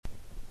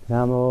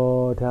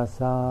Namo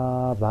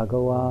tassa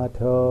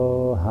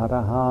bhagavato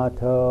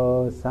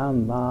arahato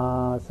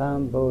samma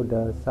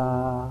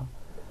sambuddhassa.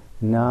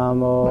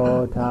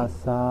 Namo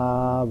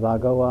tassa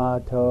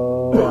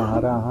bhagavato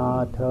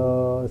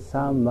arahato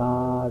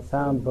samma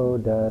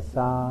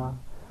sambuddhassa.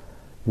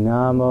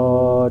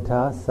 Namo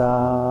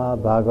tassa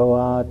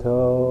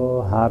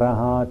bhagavato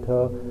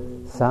arahato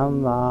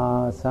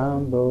samma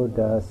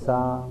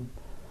sambuddhassa.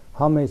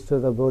 Homage to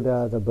the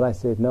Buddha, the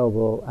blessed,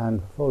 noble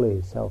and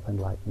fully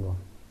self-enlightened one.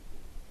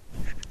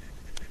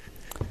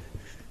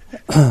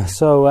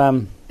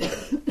 So,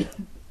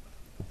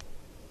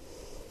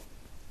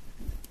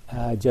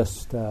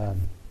 just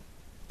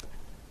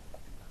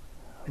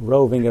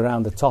roving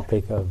around the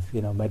topic of,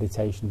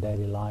 meditation,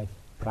 daily life,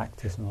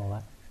 practice and all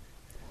that.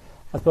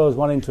 I suppose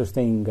one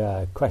interesting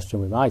question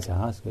we might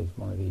ask is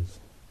one of these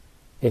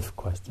if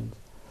questions.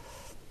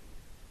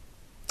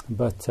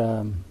 But,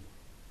 or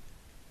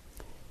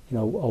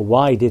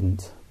why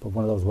didn't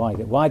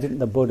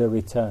the Buddha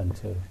return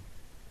to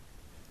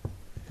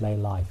lay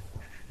life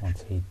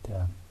once he'd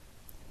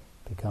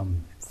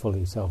become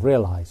fully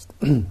self-realized?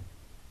 Good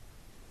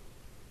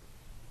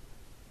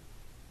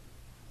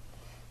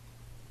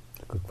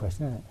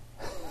question, isn't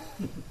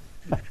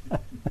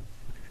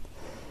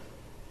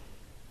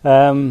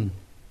it?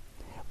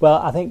 Well,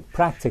 I think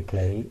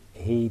practically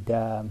he'd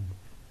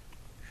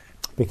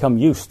become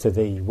used to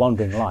the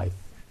wandering life.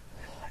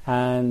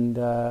 And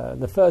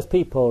the first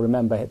people,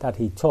 remember, that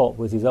he taught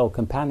was his old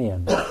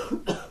companions,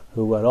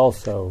 who were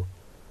also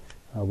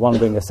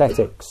wandering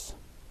ascetics.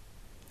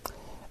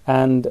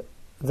 And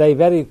they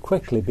very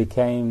quickly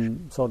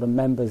became sort of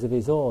members of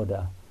his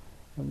order.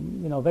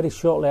 Very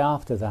shortly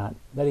after that,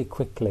 very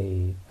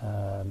quickly,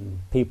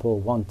 people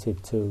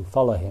wanted to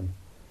follow him,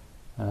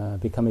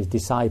 become his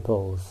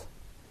disciples.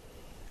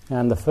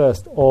 And the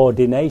first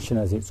ordination,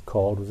 as it's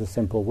called, was a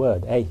simple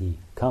word, ehi,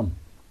 come.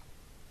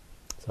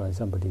 So when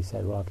somebody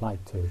said, well, I'd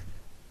like to,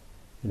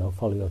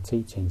 follow your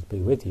teachings, be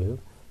with you,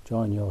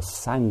 join your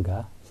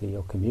sangha,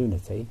 your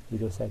community, he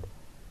just said,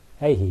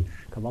 ehi,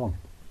 come along.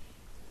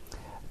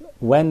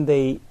 When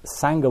the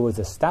sangha was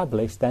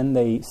established, then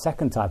the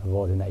second type of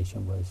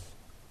ordination was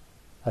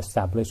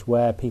established,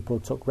 where people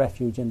took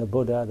refuge in the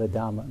Buddha, the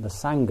Dharma, and the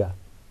Sangha,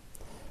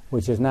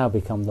 which has now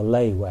become the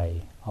lay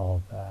way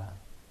of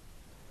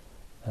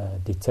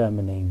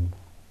determining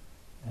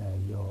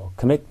your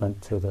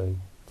commitment to the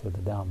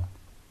Dharma.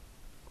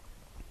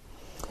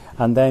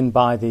 And then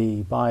by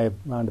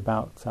around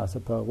about, I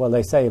suppose, well,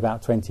 they say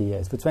about 20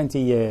 years. For 20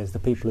 years, the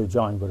people who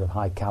joined were of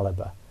high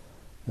caliber.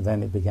 And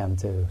then it began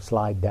to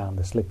slide down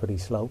the slippery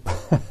slope.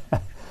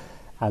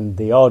 And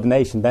the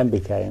ordination then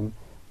became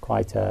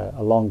quite a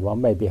long one,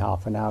 maybe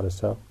half an hour or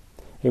so,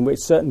 in which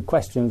certain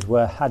questions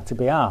had to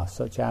be asked,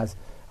 such as,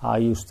 are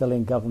you still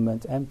in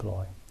government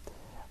employ?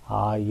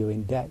 Are you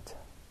in debt?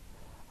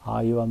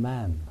 Are you a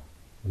man?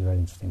 It was a very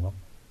interesting one.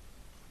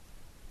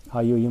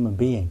 Are you a human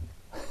being?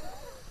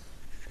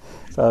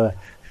 So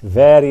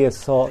various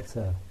sorts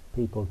of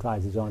people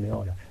tried to join the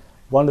order.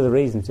 One of the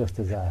reasons, just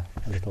as a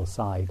little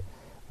side,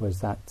 was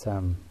that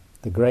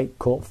the great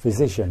court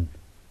physician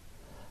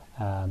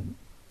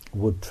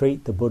would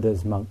treat the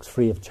Buddha's monks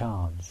free of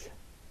charge.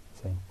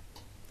 See?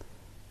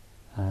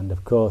 And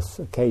of course,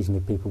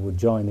 occasionally people would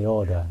join the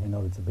order in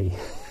order to be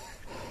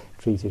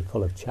treated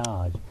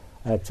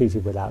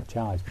without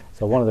charge.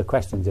 So one of the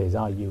questions is,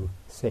 are you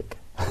sick?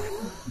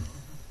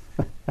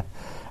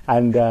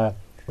 And the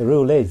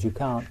rule is you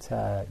can't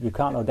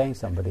ordain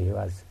somebody who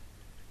has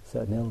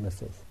certain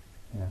illnesses.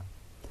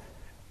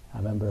 I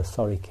remember a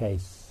sorry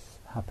case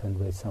happened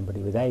with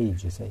somebody with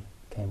AIDS.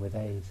 Came with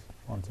AIDS,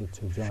 wanted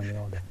to join the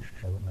order,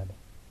 they weren't ready.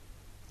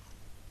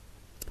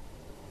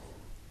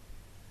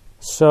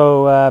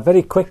 So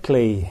very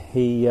quickly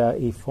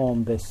he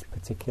formed this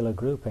particular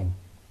grouping.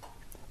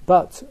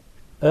 But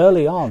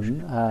early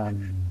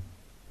on,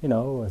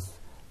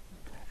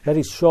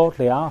 very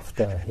shortly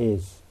after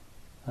his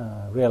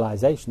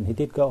realization, he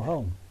did go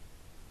home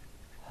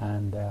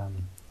and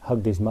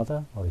hugged his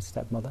mother or his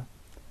stepmother,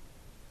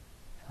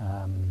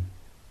 and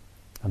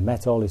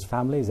met all his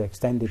family, his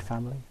extended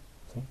family.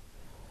 See?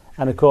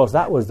 And of course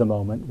that was the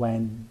moment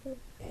when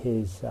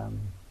his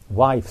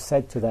wife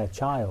said to their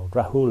child,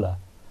 Rahula,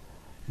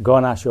 go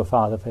and ask your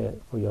father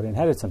for your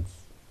inheritance.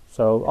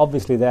 So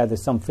obviously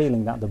there's some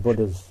feeling that the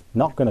Buddha's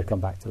not going to come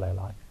back to lay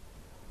life,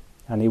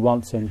 and he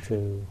wants him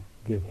to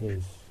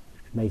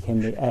make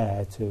him the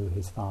heir to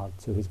his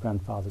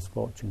grandfather's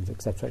fortunes,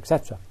 etc.,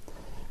 etc.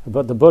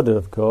 But the Buddha,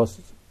 of course,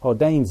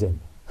 ordains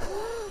him.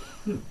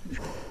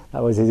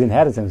 That was his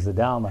inheritance, the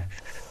Dharma.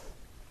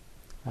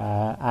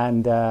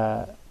 And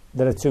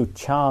there are two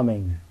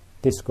charming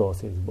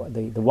discourses.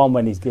 The one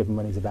when he's given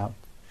when he's about,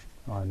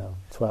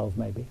 12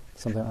 maybe,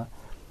 something like that.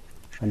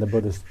 And the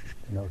Buddha's,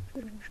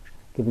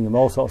 giving him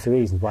all sorts of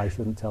reasons why he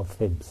shouldn't tell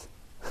fibs.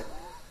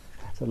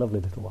 It's a lovely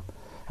little one.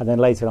 And then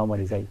later on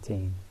when he's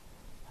 18,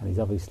 and he's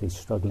obviously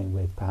struggling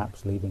with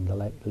perhaps leaving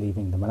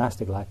the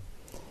monastic life.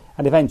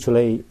 And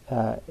eventually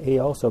he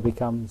also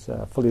becomes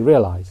fully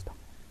realized.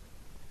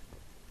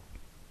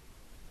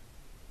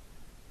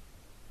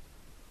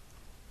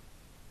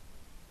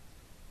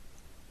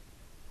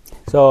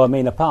 So, I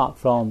mean, apart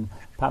from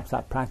perhaps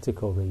that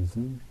practical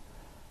reason,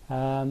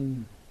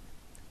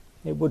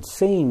 it would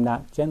seem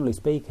that, generally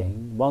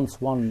speaking,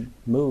 once one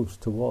moves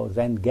towards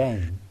end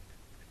game,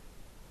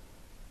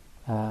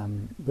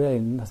 really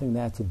nothing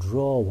there to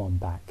draw one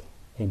back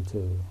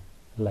into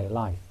lay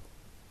life.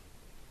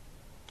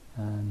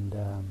 And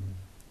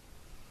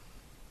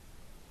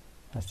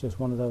that's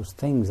just one of those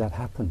things that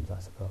happens, I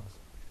suppose.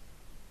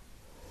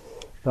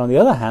 But on the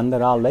other hand,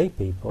 there are lay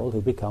people who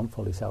become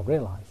fully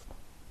self-realized.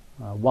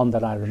 One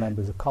that I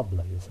remember is a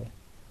cobbler, you see.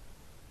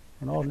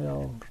 An ordinary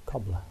old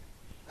cobbler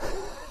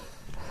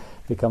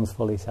becomes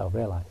fully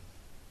self-realized.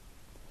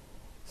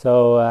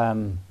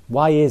 So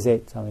why is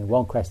it, I mean,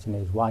 one question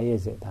is, why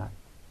is it that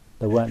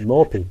there weren't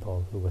more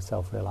people who were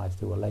self-realized,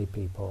 who were lay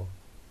people?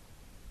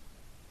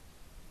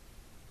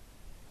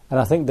 And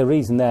I think the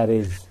reason there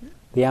is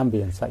the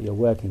ambience that you're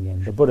working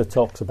in. The Buddha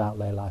talks about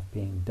lay life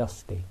being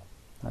dusty.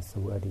 That's the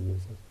word he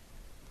uses.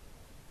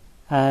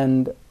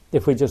 And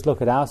if we just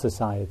look at our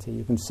society,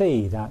 you can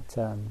see that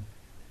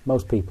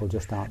most people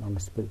just aren't on a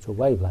spiritual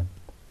wavelength.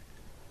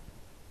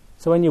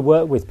 So when you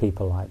work with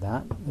people like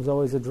that, there's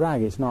always a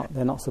drag.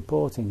 They're not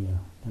supporting you.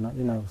 They're not,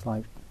 it's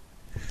like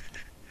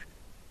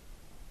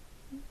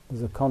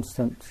there's a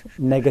constant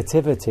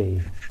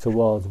negativity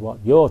towards what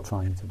you're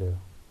trying to do.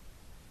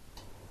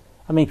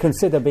 I mean,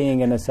 consider being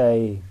in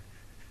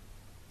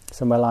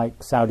somewhere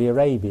like Saudi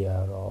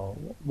Arabia or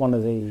one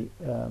of the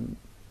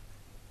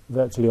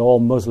virtually all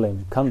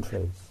Muslim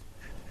countries,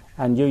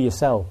 and you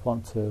yourself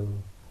want to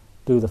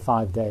do the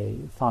 5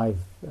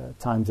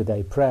 times a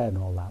day prayer and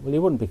all that. Well,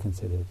 you wouldn't be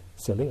considered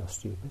silly or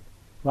stupid.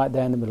 Right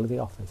there in the middle of the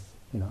office,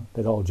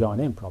 they'd all join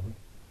in probably.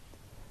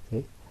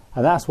 See?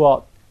 And that's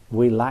what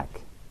we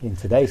lack in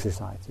today's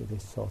society,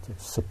 this sort of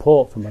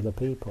support from other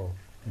people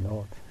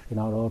in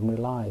our ordinary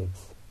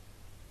lives.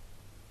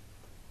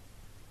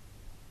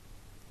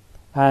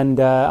 And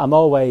I'm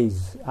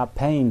always at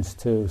pains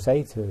to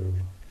say to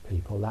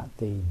people that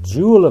the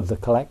jewel of the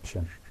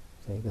collection,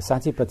 the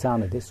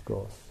Satipatthana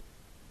discourse,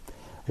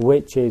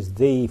 which is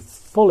the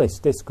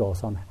fullest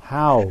discourse on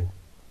how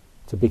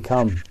to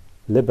become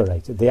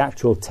liberated, the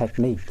actual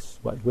techniques,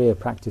 what we're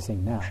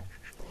practicing now,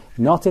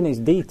 not in its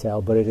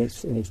detail but in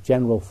its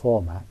general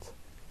format,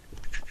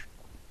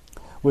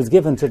 was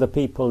given to the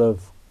people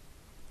of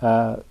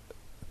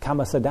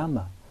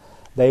Kamasadhamma.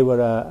 They were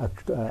a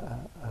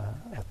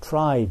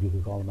tribe, you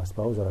could call them, I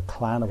suppose, or a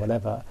clan or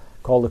whatever,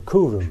 called the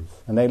Kurus,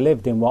 and they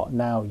lived in what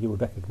now you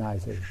would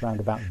recognise as round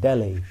about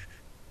Delhi.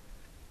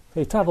 So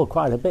he travelled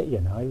quite a bit, he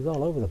was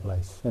all over the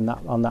place on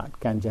that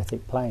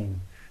Gangetic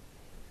plain.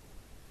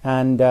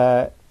 And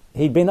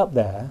he'd been up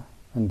there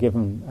and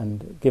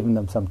given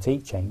them some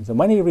teachings, and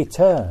when he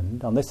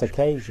returned on this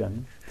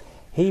occasion,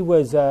 he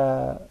was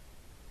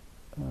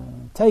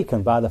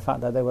taken by the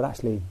fact that they were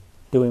actually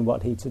doing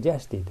what he'd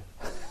suggested.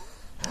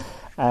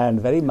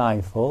 And very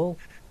mindful,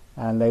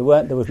 and there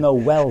was no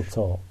well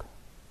talk,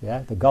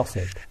 the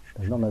gossip,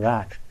 there's none of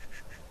that,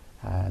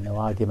 no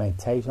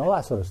argumentation, all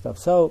that sort of stuff.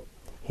 So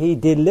he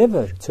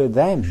delivered to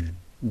them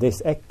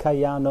this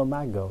ekkayano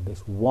maggo,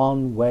 this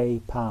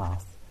one-way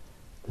path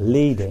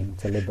leading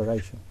to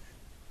liberation,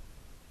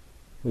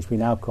 which we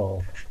now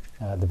call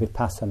the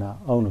vipassana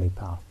only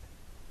path.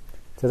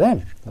 To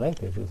them, the lay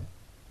people,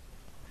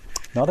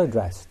 not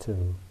addressed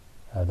to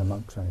the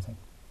monks or anything.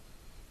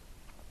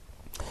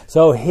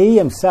 So he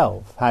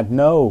himself had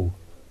no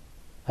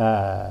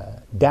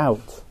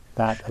doubt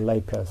that a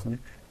layperson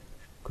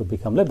could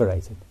become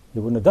liberated. He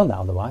wouldn't have done that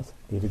otherwise.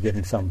 He'd have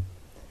given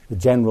the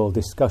general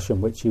discussion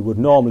which he would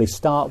normally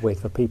start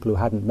with for people who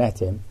hadn't met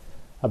him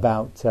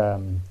about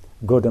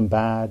good and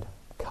bad,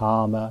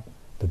 karma,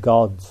 the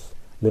gods,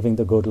 living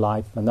the good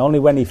life. And only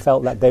when he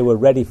felt that they were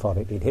ready for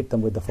it, he'd hit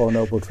them with the Four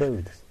Noble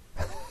Truths.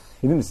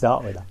 He didn't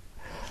start with that.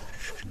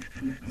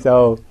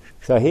 So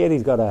here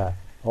he's got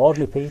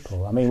ordinary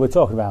people. I mean, we're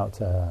talking about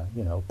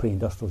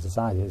pre-industrial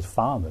society as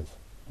farmers,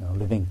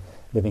 living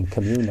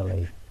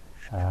communally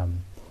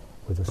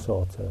with a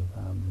sort of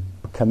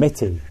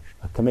committee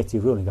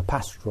ruling,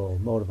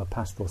 more of a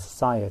pastoral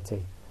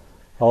society.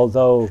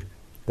 Although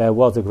there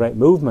was a great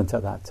movement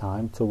at that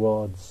time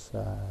towards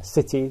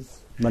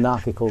cities,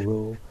 monarchical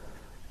rule,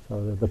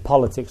 so the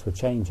politics were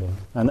changing,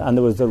 and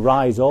there was the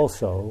rise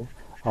also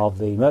of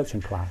the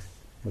merchant class,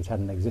 which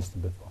hadn't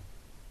existed before.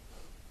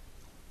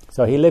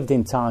 So he lived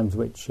in times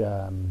which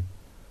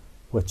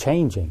were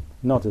changing,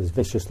 not as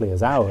viciously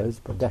as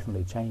ours, but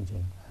definitely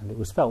changing. And it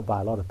was felt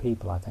by a lot of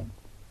people, I think.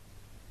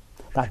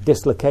 That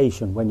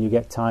dislocation when you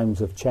get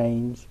times of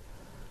change.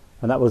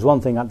 And that was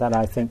one thing that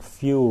I think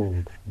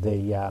fueled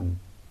the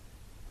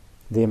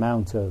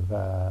amount of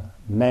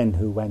men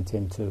who went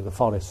into the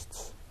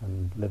forests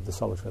and lived the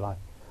solitary life.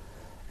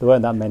 There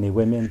weren't that many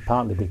women,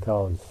 partly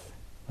because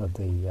of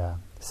the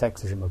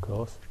sexism, of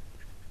course.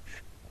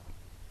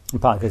 In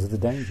part because of the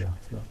danger.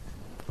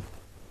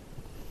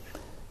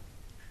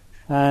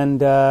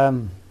 And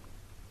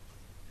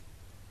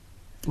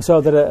so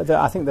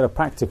I think there are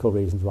practical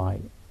reasons why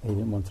he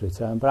didn't want to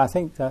return, but I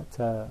think that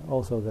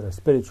also there are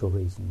spiritual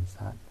reasons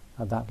that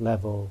at that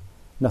level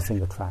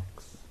nothing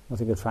attracts.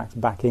 Nothing attracts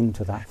back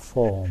into that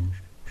form.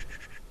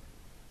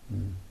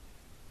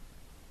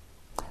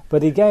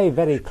 But he gave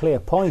very clear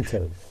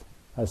pointers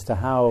as to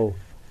how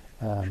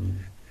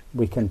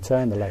we can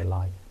turn the lay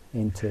life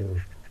into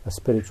a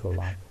spiritual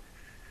life.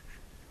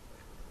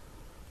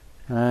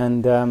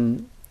 And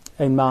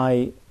in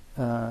my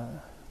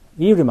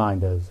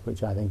e-reminders,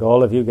 which I think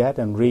all of you get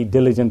and read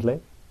diligently,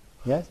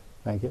 yes,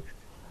 thank you,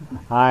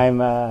 I'm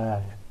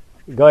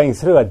going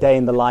through a day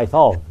in the life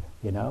of,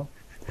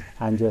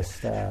 and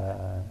just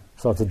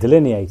sort of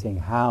delineating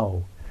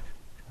how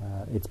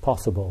it's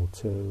possible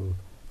to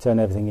turn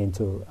everything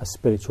into a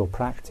spiritual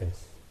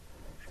practice.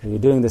 So you're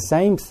doing the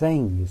same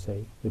thing, you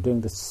see. You're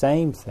doing the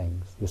same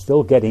things. You're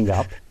still getting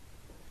up.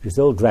 You're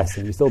still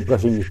dressing. You're still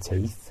brushing your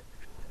teeth.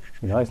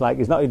 It's like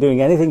it's not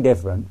doing anything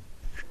different,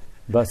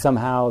 but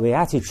somehow the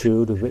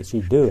attitude with which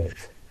you do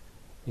it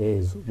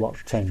is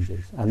what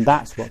changes. And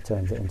that's what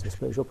turns it into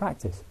spiritual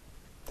practice.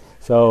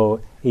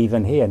 So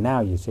even here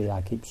now, you see,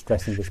 I keep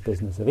stressing this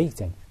business of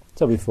eating.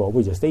 So before,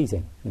 we're just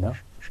eating,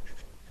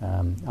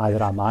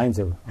 Either our minds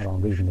are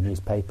on reading the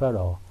newspaper,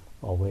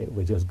 or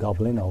we're just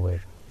gobbling, or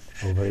we're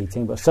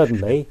overeating. But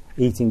suddenly,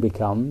 eating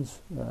becomes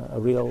a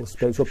real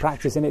spiritual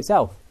practice in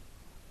itself.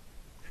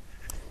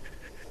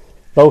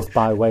 Both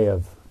by way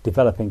of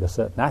developing a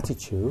certain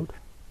attitude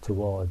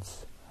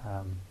towards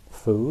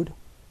food,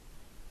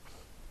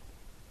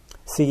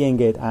 seeing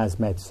it as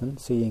medicine,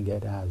 seeing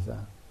it as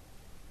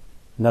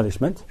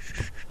nourishment,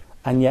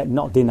 and yet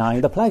not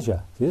denying the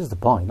pleasure. See, this is the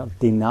point, not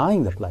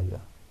denying the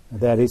pleasure.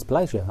 There is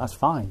pleasure, that's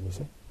fine, you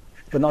see.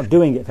 But not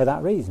doing it for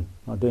that reason,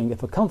 not doing it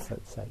for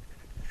comfort's sake.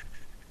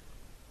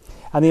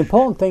 And the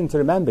important thing to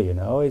remember,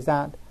 is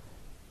that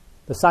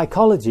the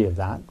psychology of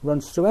that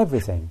runs through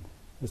everything.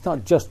 It's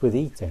not just with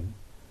eating.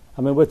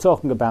 I mean, we're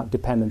talking about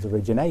dependent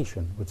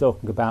origination. We're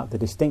talking about the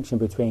distinction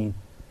between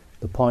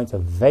the point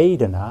of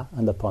Vedana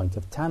and the point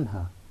of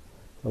Tanha.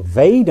 So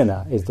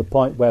Vedana is the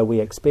point where we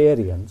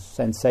experience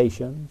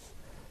sensations,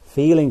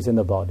 feelings in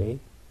the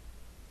body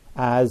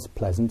as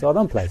pleasant or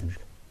unpleasant.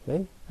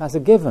 See? That's a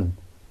given.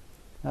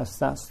 That's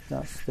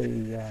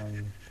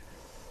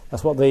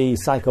what the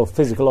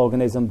psychophysical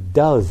organism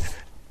does.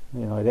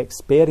 It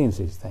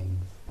experiences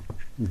things,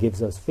 and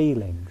gives us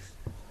feelings.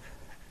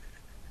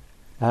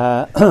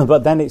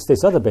 But then it's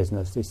this other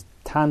business, this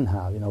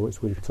tanha,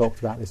 which we've talked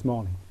about this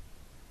morning.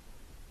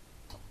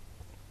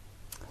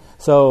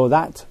 So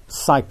that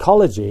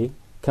psychology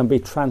can be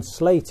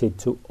translated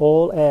to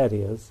all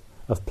areas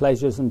of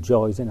pleasures and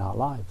joys in our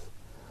lives.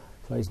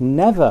 So it's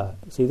never,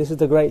 see, this is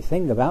the great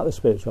thing about the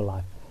spiritual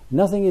life.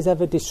 Nothing is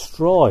ever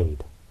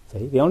destroyed.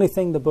 See, the only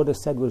thing the Buddha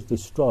said was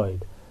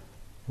destroyed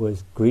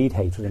was greed,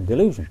 hatred, and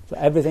delusion. So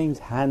everything's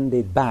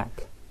handed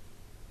back.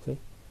 See,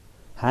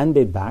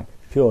 handed back,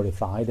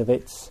 purified of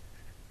its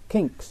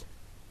kinks.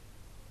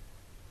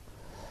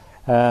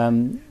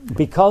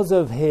 Because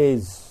of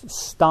his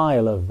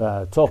style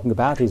of talking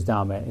about his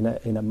Dharma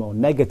in a more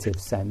negative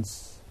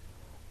sense,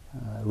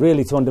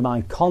 really to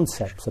undermine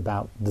concepts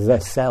about the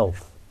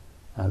self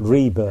and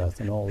rebirth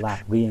and all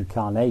that,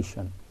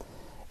 reincarnation,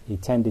 he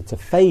tended to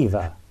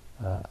favour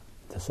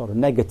the sort of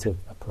negative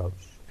approach.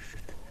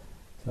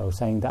 So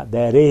saying that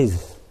there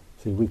is,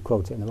 see, we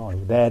quote it in the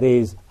morning, there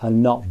is a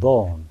not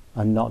born,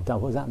 a not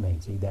done. What does that mean?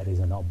 See, there is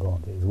a not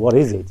born. What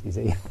is it, you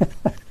see?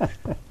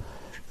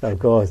 So, of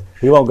course,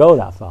 he won't go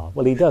that far.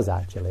 Well, he does,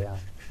 actually.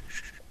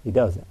 He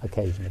does,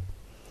 occasionally.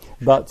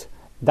 But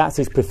that's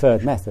his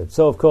preferred method.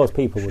 So, of course,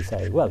 people would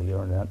say, well,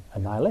 you're an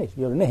annihilist.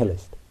 You're a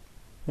nihilist.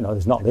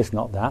 There's not this,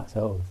 not that,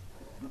 so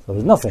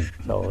there's nothing.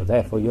 So,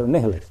 therefore, you're a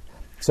nihilist.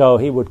 So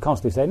he would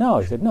constantly say, no.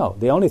 He said, no.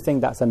 The only thing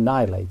that's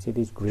annihilated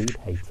is greed,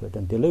 hatred,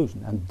 and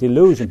delusion. And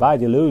delusion, by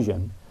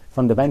delusion,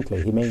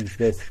 fundamentally, he means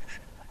this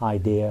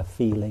idea,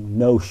 feeling,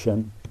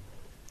 notion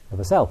of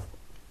a self.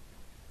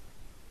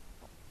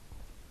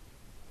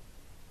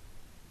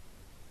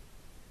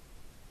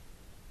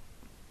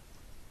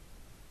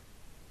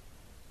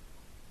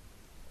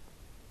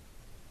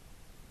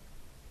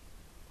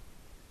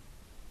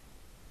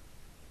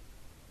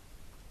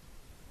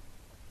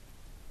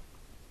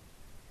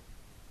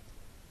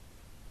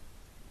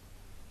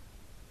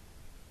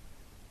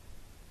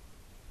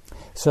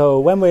 So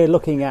when we're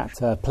looking at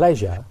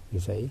pleasure,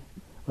 you see,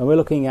 when we're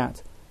looking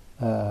at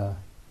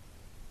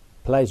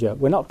pleasure,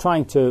 we're not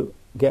trying to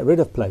get rid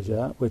of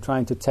pleasure, we're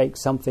trying to take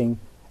something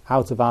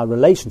out of our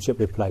relationship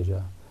with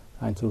pleasure,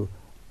 trying to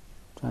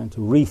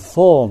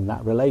reform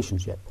that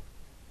relationship.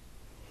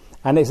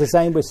 And it's the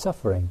same with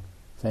suffering,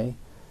 see.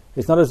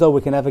 It's not as though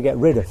we can ever get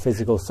rid of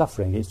physical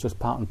suffering, it's just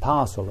part and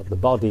parcel of the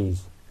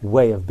body's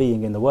way of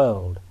being in the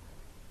world.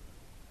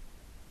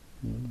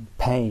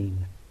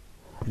 Pain.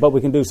 But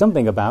we can do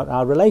something about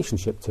our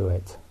relationship to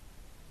it.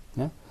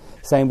 Yeah?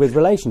 Same with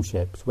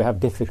relationships. We have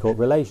difficult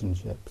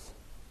relationships.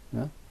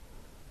 Yeah?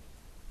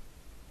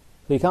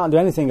 So you can't do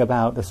anything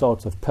about the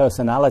sort of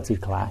personality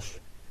clash,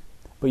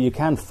 but you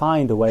can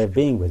find a way of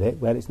being with it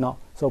where it's not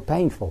so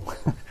painful.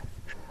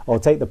 Or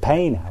take the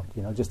pain out,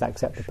 just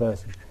accept the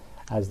person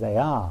as they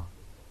are.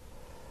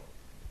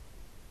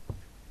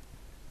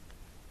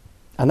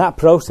 And that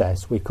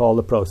process we call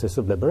the process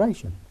of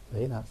liberation.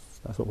 See,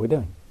 that's what we're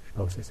doing,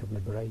 process of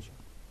liberation.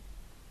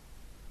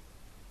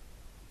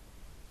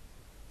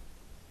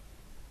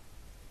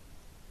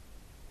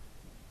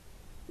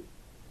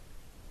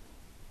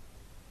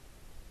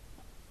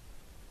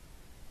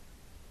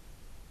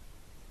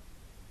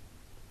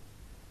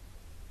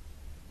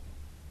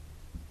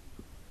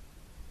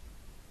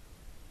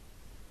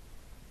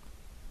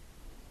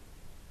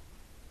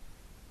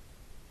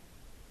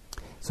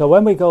 So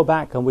when we go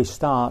back and we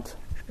start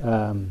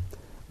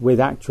with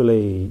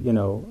actually,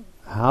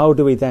 how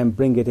do we then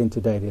bring it into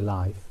daily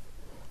life?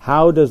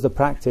 How does the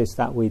practice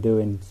that we do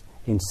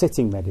in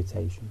sitting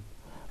meditation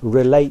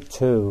relate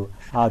to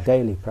our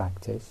daily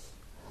practice?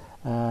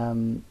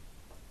 Then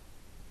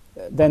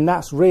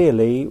that's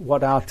really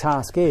what our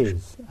task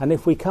is. And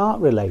if we can't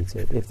relate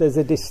it, if there's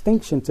a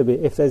distinction to be,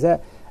 if there's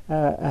a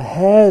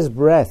hair's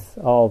breadth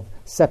of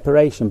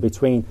separation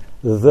between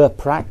the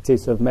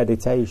practice of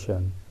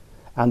meditation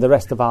and the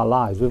rest of our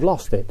lives, we've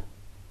lost it.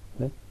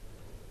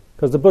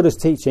 Because the Buddha's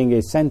teaching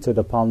is centered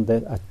upon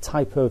a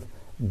type of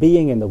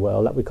being in the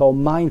world that we call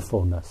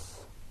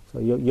mindfulness. So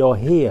you're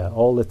here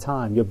all the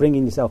time. You're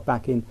bringing yourself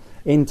back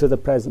into the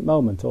present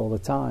moment all the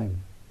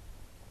time.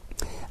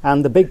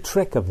 And the big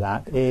trick of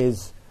that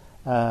is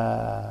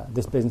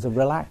this business of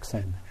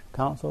relaxing.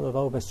 Can't sort of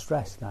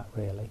overstress that,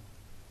 really.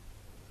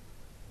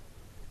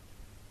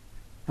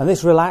 And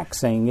this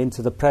relaxing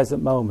into the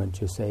present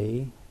moment, you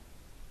see,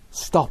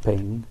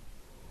 stopping,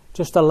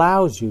 just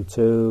allows you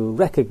to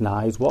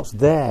recognize what's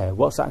there,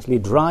 what's actually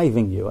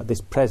driving you at this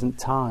present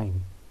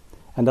time,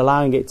 and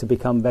allowing it to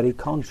become very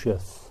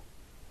conscious.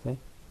 See?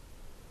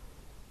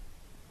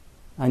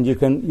 And you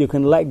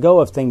can let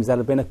go of things that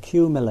have been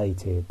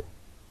accumulated,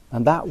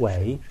 and that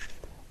way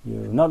you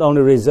not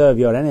only reserve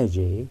your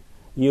energy,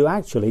 you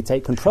actually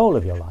take control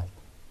of your life.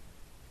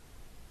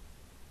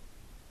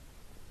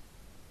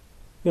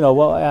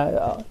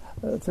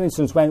 For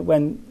instance,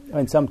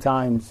 when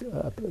sometimes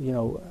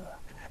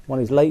one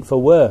is late for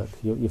work,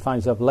 you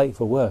find yourself late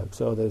for work,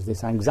 so there's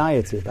this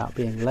anxiety about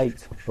being late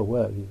for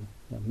work, you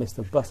missed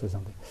the bus or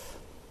something.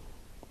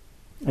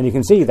 And you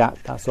can see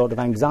that sort of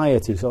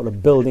anxiety sort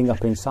of building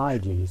up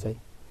inside you see.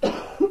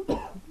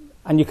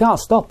 And you can't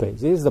stop it.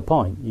 Here's the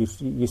point. You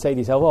say to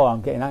yourself,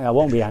 I'm getting angry, I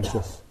won't be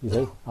anxious, you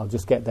see. I'll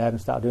just get there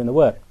and start doing the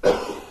work.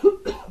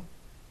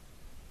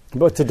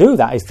 But to do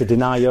that is to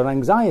deny your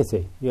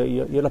anxiety.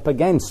 You're up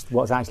against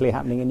what's actually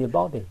happening in your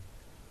body.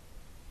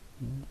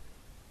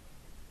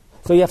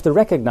 So you have to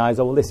recognize,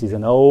 this is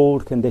an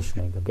old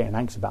conditioning of getting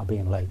anxious about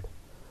being late.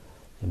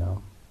 And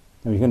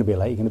you're going to be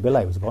late, you're going to be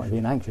late. What's the point of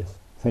being anxious?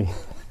 So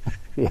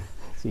you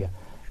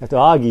have to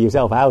argue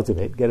yourself out of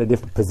it, get a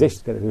different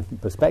position, get a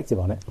different perspective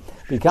on it.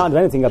 But you can't do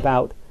anything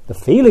about the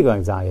feeling of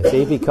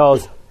anxiety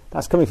because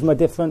that's coming from a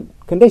different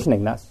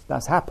conditioning.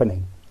 That's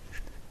happening.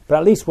 But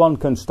at least one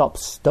can stop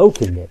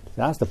stoking it.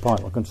 That's the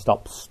point. One can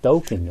stop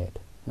stoking it.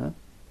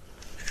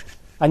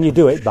 And you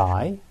do it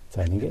by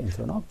turning it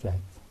into an object.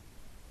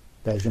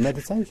 There's your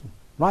meditation.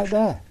 Right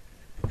there.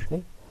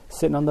 See?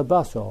 Sitting on the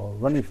bus or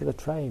running for the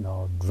train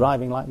or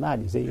driving like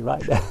mad. You see, you're right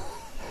there.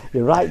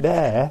 You're right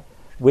there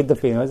with the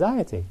feeling of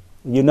anxiety.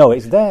 You know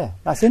it's there.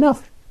 That's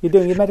enough. You're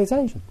doing your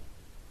meditation.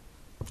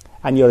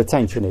 And your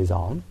attention is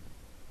on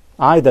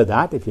either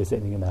that, if you're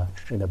sitting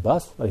in a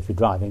bus, or if you're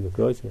driving, of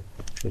course, you're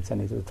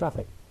attending to the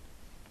traffic.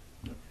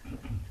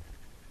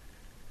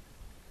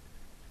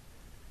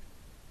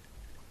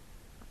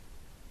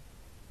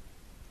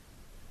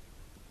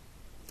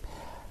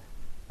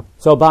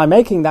 So by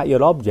making that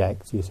your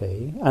object, you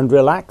see, and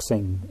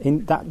relaxing,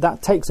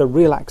 that takes a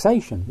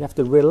relaxation. You have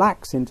to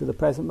relax into the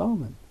present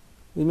moment.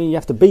 I mean, you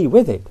have to be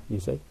with it, you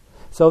see.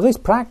 So this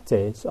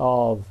practice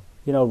of,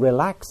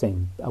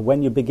 relaxing,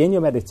 when you begin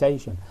your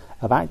meditation,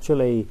 of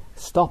actually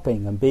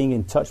stopping and being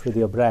in touch with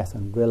your breath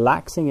and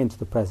relaxing into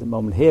the present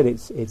moment, here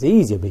it's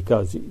easier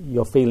because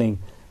you're feeling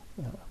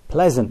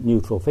pleasant,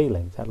 neutral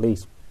feelings. At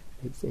least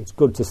it's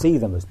good to see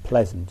them as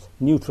pleasant,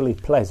 neutrally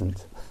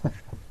pleasant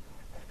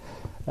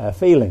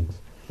feelings.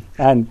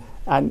 And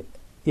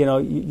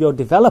you're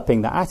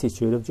developing that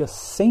attitude of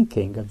just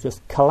sinking, of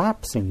just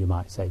collapsing, you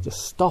might say,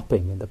 just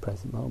stopping in the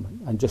present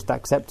moment and just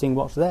accepting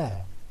what's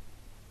there.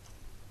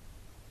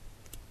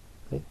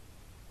 See?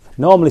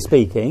 Normally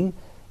speaking,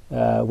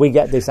 we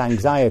get this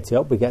anxiety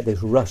up, we get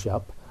this rush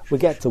up, we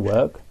get to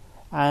work,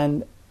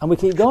 and we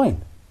keep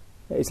going.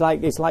 It's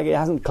like it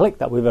hasn't clicked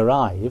that we've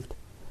arrived.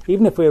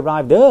 Even if we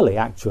arrived early,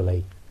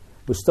 actually,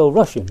 we're still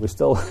rushing.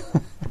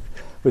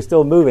 We're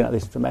still moving at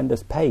this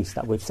tremendous pace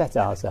that we've set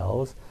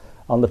ourselves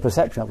on the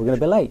perception that we're going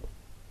to be late.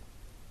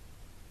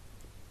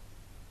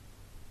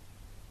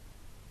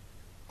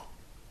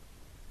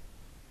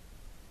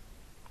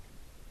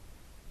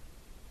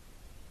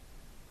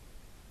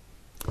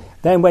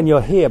 Then when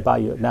you're here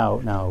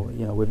now,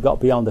 we've got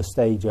beyond the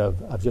stage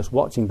of just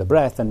watching the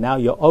breath, and now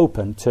you're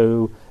open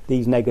to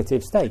these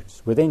negative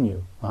states within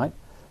you, right?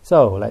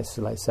 So let's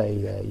say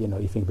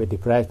you think a bit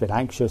depressed, a bit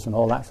anxious, and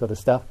all that sort of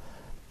stuff,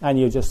 and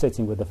you're just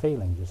sitting with the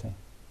feelings, you see.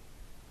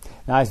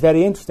 Now it's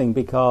very interesting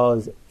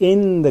because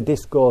in the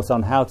discourse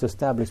on how to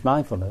establish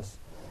mindfulness,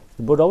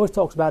 the Buddha always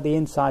talks about the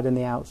inside and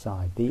the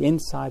outside, the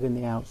inside and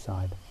the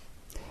outside.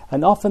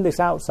 And often this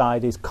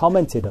outside is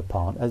commented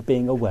upon as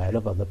being aware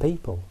of other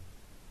people,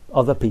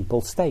 other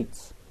people's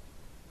states.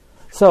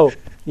 So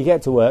you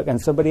get to work and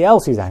somebody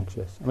else is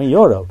anxious. I mean,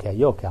 you're okay,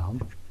 you're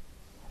calm.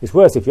 It's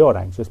worse if you're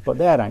anxious, but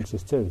they're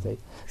anxious too, see?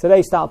 So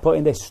they start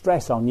putting this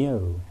stress on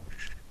you.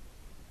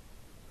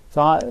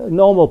 So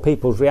normal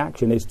people's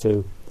reaction is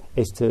to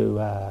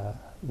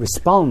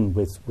respond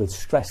with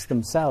stress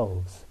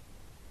themselves.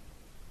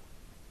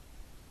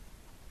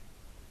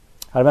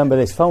 I remember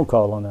this phone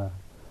call on a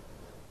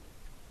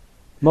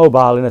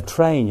mobile in a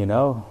train, you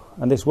know,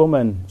 and this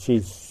woman,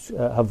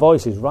 her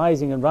voice is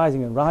rising and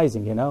rising and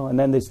rising, you know, and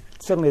then there's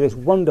suddenly this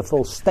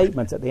wonderful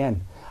statement at the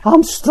end.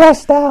 I'm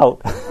stressed out.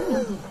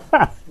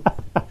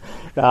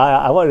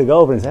 I wanted to go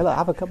over and say, look,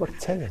 have a cup of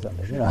tea or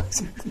something, you know,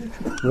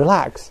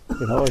 relax,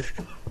 you know.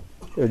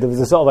 There was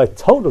a sort of a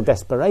total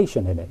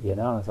desperation in it, you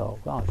know. And I thought,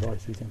 oh, God,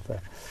 she's in for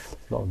a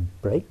sort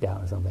of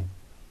breakdown or something.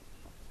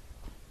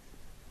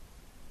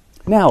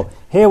 Now,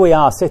 here we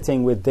are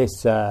sitting with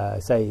this,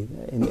 say,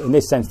 in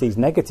this sense, these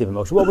negative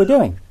emotions. What we're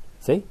doing,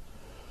 see?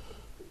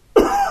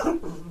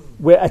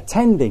 We're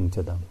attending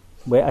to them.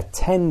 We're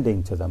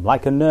attending to them,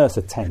 like a nurse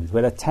attends.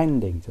 We're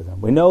attending to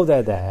them. We know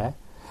they're there.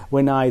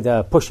 We're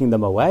neither pushing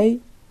them away,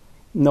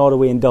 nor are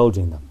we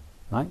indulging them,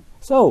 right?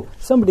 So,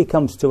 somebody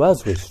comes to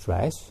us with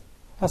stress.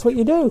 That's what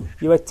you do.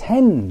 You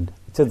attend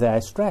to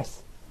their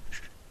stress.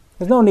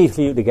 There's no need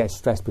for you to get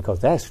stressed because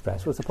they're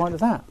stressed. What's the point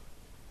of that?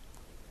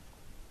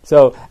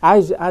 So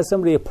as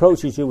somebody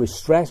approaches you with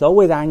stress or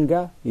with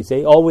anger, you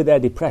see, or with their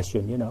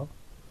depression, you know,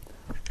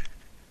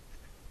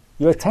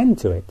 you attend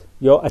to it.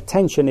 Your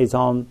attention is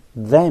on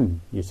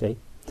them, you see.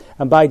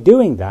 And by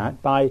doing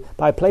that, by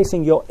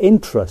placing your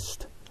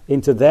interest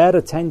into their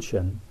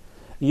attention,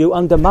 you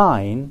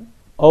undermine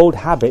old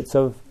habits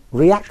of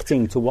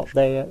reacting to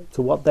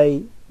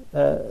the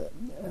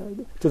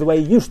way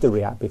you used to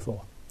react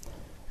before.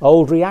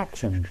 Old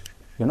reactions.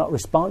 You're not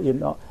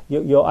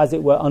you're as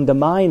it were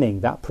undermining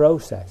that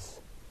process.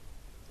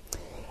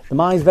 The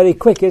mind's very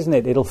quick, isn't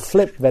it? It'll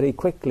flip very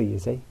quickly, you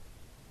see.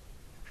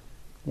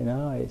 You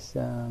know, it's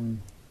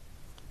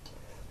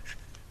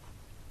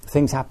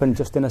things happen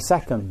just in a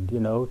second, you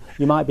know.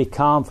 You might be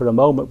calm for a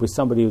moment with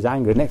somebody who's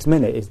angry. Next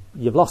minute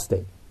you've lost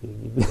it.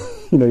 You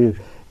know,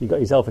 you got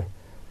yourself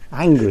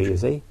angry, you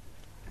see.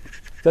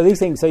 So these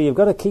things, so you've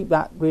got to keep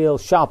that real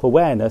sharp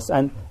awareness,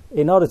 and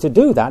in order to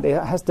do that,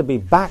 it has to be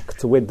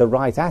backed with the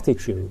right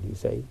attitude, you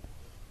see.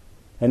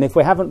 And if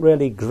we haven't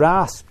really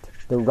grasped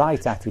the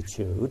right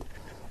attitude,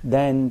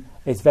 then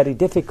it's very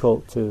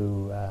difficult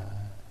to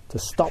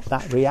stop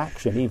that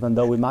reaction, even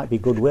though we might be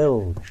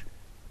good-willed.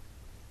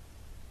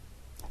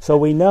 So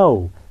we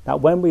know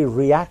that when we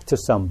react to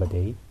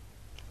somebody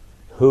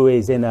who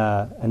is in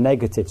a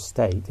negative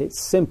state, it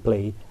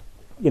simply,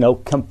 you know,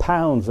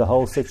 compounds the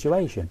whole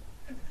situation.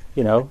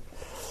 You know,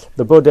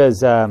 the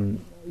Buddha's,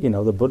 you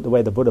know, the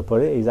way the Buddha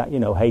put it is that, you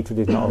know, hatred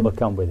is not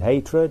overcome with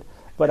hatred,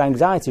 but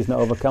anxiety is not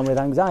overcome with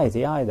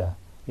anxiety either.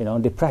 You know,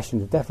 and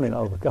depression is definitely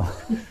not overcome.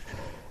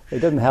 It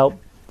doesn't help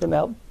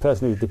the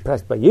person who's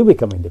depressed, but you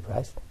becoming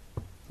depressed.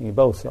 You can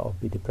both sort of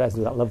be depressed.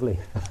 Is that lovely?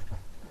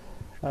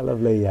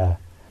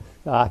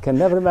 I can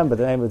never remember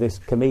the name of this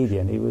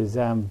comedian. He was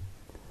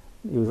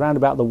round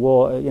about the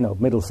war, you know,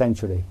 middle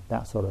century,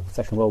 that sort of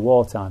Second World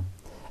War time.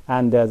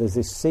 And there's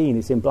this scene,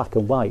 it's in black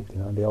and white, you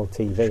know, on the old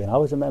TV, and I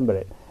always remember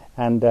it.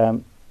 And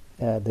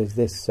there's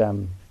this,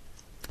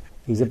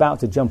 he's about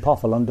to jump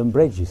off a London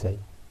bridge, you see.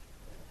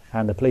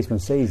 And the policeman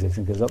sees this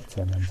and goes up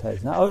to him and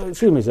says, "No, oh,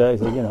 excuse me, sir," he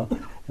said, you know,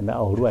 in that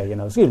old way, you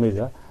know, "Excuse me,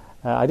 sir,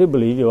 I do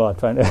believe you are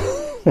trying to..."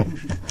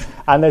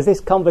 And there's this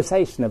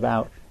conversation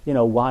about, you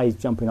know, why he's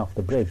jumping off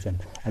the bridge. And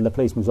the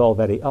policeman's all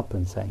very up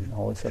and saying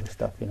all this sort of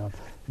stuff, you know,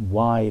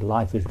 why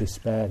life is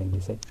despairing,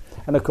 you see.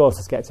 And of course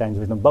the sketch ends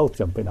with them both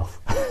jumping off.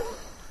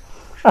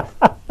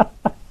 That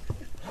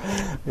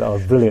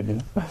was brilliant,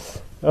 you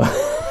know.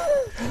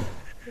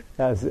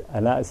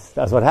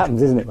 That's what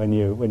happens, isn't it, when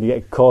you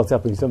get caught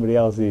up in somebody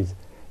else's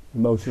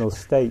emotional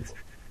state.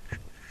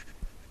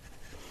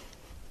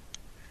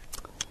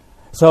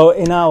 So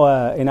in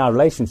our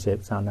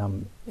relationships,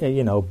 and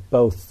you know,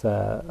 both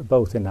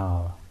in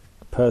our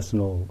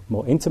personal,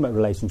 more intimate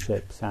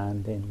relationships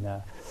and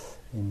in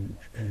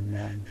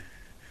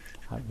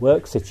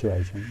work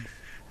situations,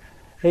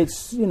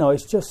 it's, you know,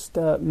 it's just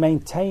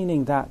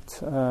maintaining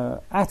that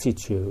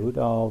attitude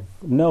of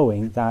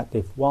knowing that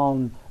if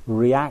one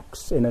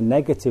reacts in a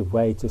negative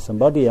way to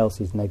somebody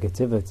else's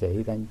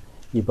negativity, then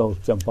you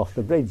both jump off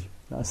the bridge.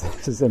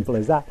 That's as simple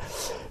as that.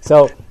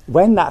 So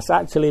when that's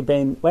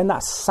saturated,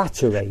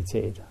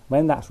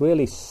 when that's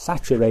really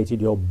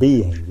saturated your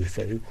being, you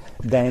see,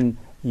 then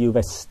you've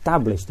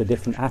established a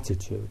different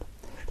attitude.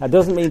 That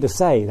doesn't mean to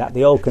say that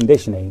the old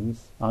conditionings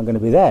aren't going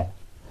to be there.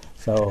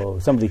 So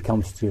somebody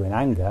comes to you in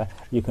anger,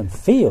 you can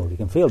feel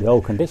the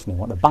old conditioning,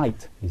 want to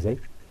bite, you see.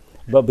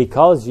 But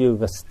because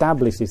you've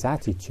established this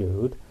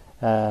attitude,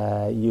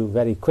 you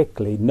very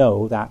quickly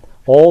know that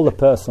all the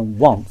person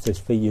wants is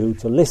for you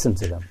to listen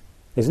to them,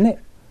 isn't it?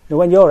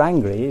 When you're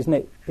angry, isn't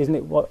it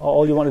what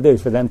all you want to do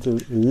is for them to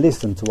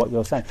listen to what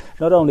you're saying?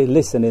 Not only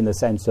listen in the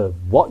sense of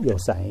what you're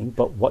saying,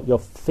 but what you're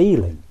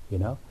feeling,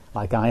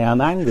 like I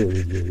am angry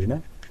with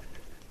you,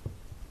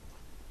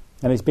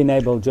 And it's been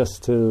able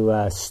just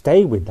to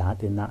stay with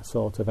that in that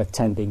sort of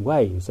attending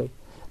way, you see.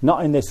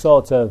 Not in this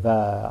sort of,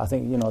 I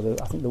think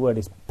the word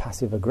is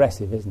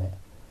passive-aggressive, isn't it?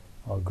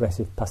 Or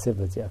aggressive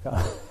passivity. I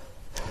can't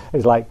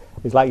it's like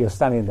you're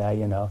standing there,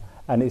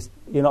 and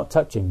you're not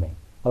touching me.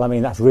 Well, I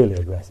mean, that's really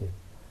aggressive.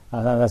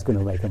 And that's going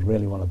to make them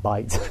really want to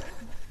bite.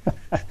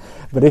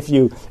 But if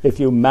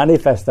you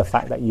manifest the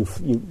fact that you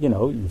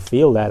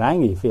feel their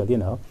anger, you feel,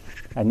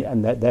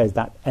 and that there's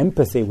that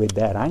empathy with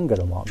their anger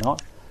and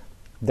whatnot,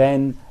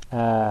 then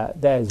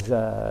there's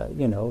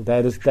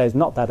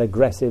not that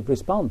aggressive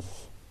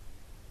response.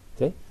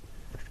 See?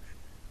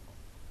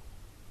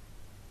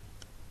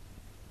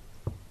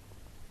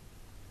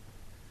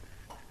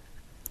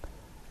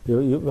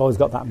 You've always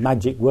got that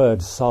magic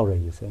word, sorry,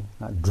 you see.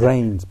 That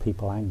drains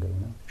people anger,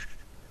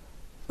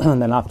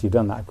 And then after you've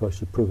done that, of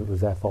course, you prove it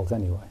was their fault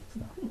anyway.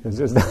 So it's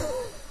just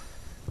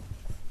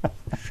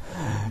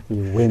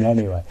you win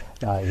anyway.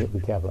 No, you be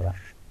careful of that.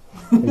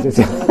 It's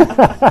just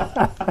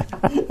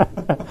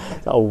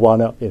it's all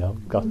one up,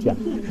 gotcha.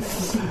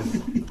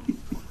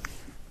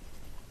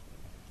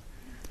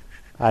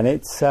 And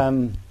it's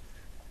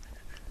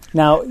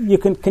now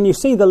can you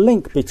see the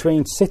link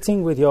between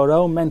sitting with your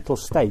own mental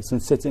states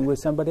and sitting with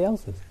somebody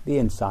else's, the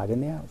inside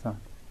and the outside?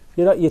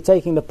 You're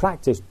taking the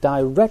practice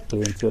directly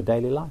into your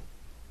daily life.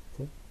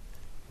 See?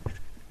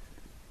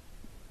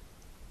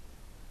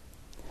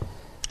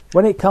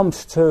 When it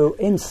comes to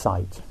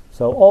insight,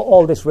 so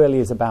all this really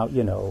is about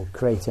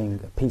creating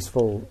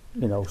peaceful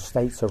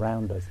states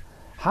around us.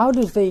 How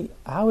is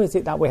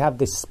it that we have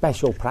this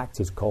special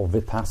practice called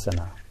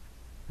vipassana,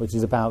 which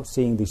is about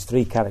seeing these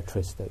three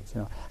characteristics?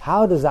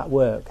 How does that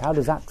work? How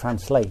does that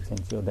translate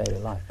into your daily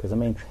life? Because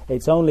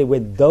it's only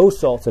with those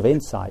sorts of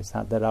insights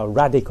that there are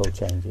radical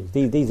changes.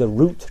 These are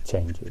root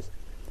changes,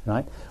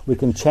 right? We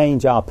can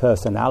change our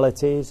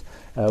personalities.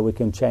 We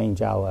can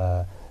change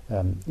our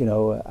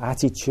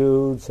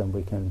attitudes, and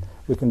we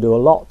can do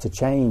a lot to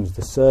change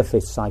the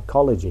surface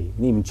psychology. You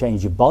can even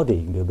change your body.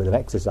 You can do a bit of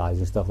exercise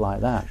and stuff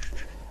like that.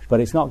 But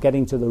it's not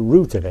getting to the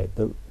root of it.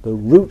 The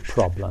root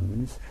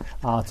problems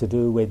are to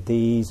do with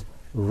these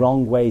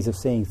wrong ways of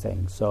seeing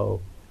things.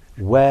 So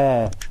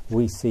where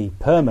we see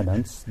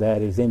permanence,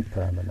 there is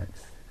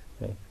impermanence.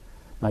 See?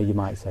 Now you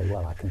might say,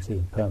 well, I can see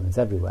impermanence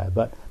everywhere.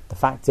 But the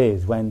fact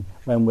is, when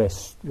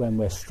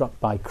we're struck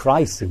by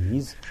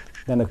crises,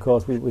 then of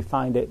course we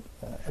find it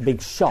a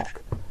big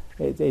shock.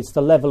 It's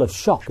the level of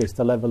shock, it's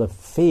the level of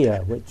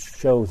fear which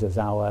shows us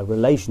our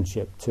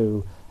relationship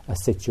to a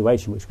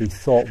situation which we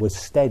thought was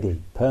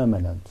steady,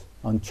 permanent,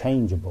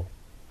 unchangeable.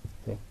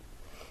 See?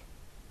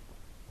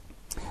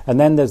 And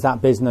then there's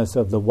that business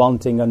of the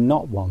wanting and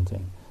not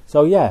wanting.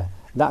 So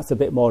that's a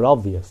bit more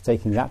obvious,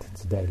 taking that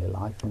into daily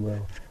life, and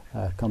we'll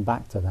come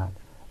back to that.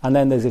 And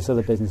then there's this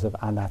other business of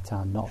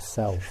anatta, not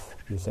self,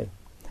 you see.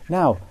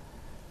 Now,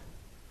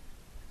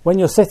 when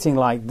you're sitting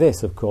like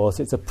this, of course,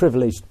 it's a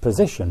privileged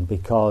position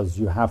because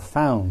you have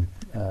found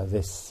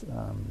this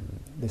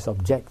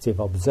objective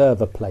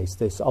observer place,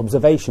 this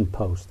observation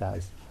post,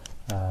 as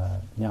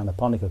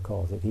Nyanaponika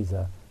calls it. He's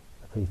a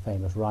pretty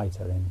famous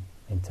writer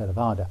in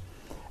Theravada,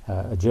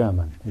 a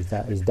German.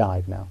 He's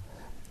died now.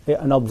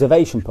 An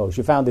observation post.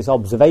 You found this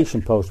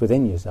observation post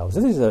within yourself.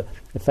 So this is a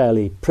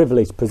fairly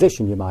privileged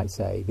position, you might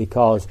say,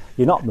 because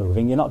you're not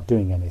moving, you're not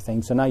doing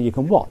anything. So now you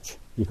can watch.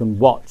 You can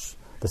watch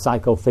the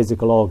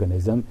psychophysical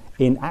organism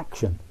in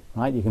action.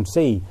 Right? You can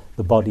see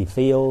the body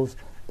feels,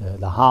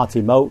 the heart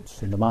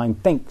emotes, and the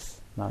mind thinks.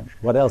 Right?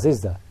 What else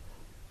is there?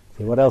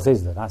 See, what else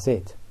is there? That's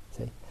it.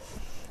 See,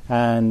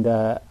 and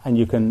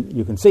you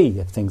can see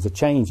if things are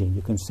changing.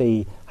 You can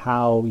see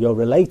how you're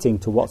relating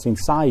to what's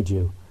inside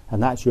you,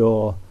 and that's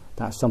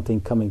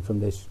something coming from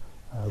this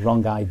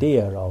wrong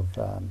idea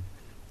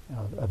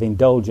of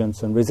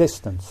indulgence and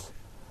resistance.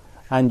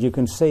 And you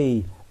can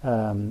see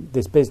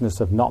this business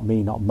of not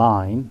me, not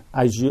mine,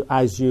 as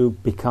you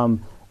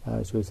become,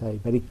 shall we say,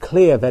 very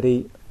clear,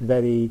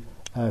 very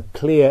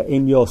clear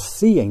in your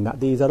seeing that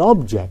these are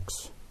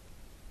objects.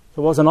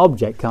 So what's an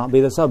object can't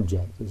be the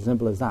subject. It's as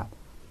simple as that.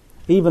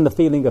 Even the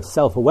feeling of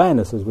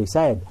self-awareness, as we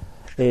said,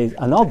 is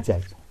an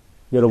object.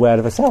 You're aware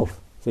of a self,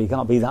 so you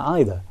can't be that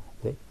either.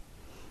 See?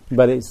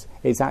 But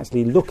it's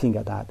actually looking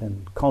at that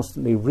and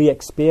constantly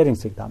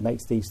re-experiencing that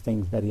makes these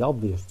things very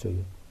obvious to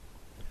you.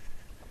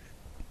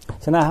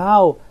 So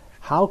now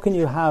how can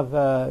you have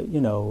a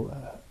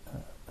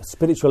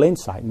spiritual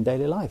insight in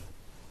daily life?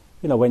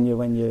 When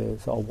you're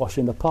sort of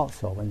washing the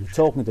pots, or when you're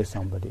talking to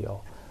somebody,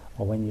 or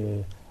when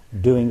you're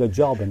doing a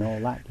job and all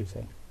that, you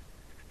see.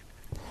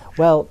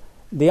 Well,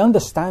 the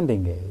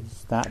understanding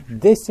is that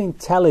this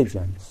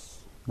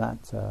intelligence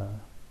that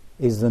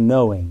is the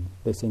knowing,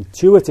 this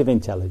intuitive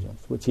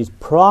intelligence, which is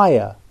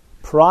prior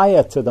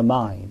to the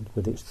mind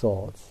with its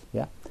thoughts,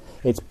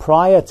 it's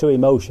prior to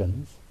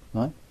emotions,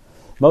 right?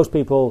 Most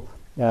people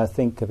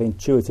think of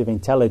intuitive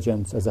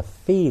intelligence as a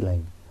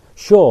feeling.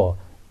 Sure,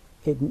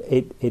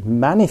 it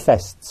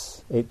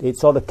manifests, it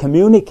sort of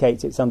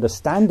communicates its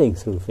understanding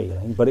through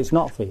feeling, but it's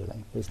not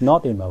feeling, it's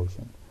not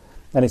emotion,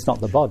 and it's not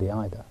the body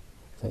either.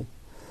 See?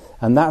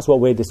 And that's what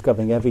we're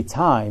discovering every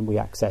time we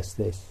access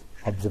this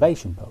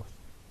observation post.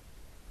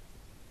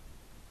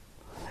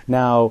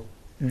 Now,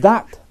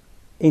 that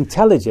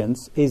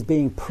intelligence is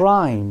being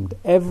primed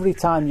every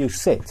time you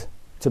sit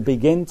to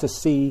begin to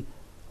see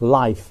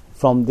life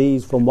from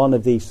one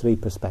of these three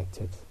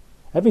perspectives.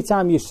 Every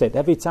time you sit,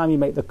 every time you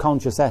make the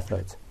conscious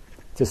effort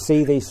to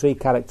see these three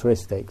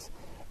characteristics,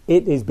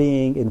 it is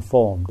being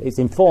informed. It's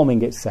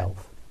informing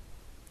itself,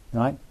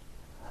 right?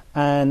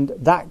 And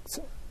that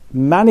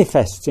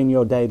manifests in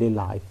your daily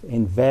life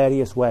in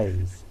various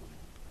ways.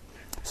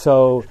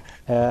 So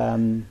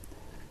when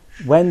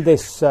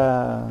this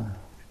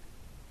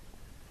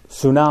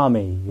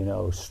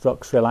tsunami,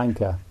 struck Sri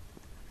Lanka,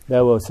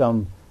 there were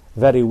some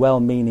very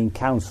well-meaning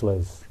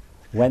counsellors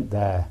went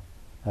there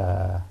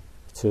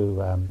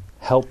to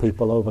help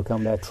people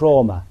overcome their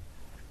trauma,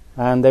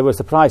 and they were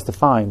surprised to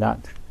find that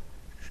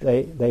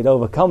they'd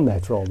overcome their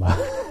trauma.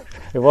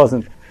 It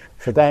wasn't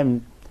for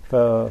them,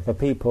 for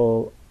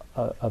people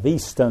of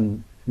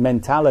Eastern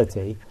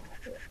mentality.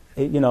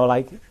 It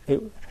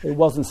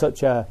wasn't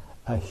such a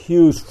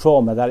huge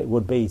trauma that it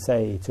would be,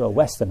 say, to a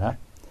Westerner,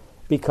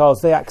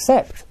 because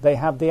they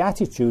have the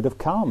attitude of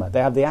karma,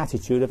 they have the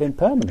attitude of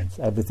impermanence.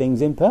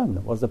 Everything's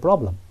impermanent. What's the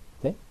problem?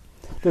 See?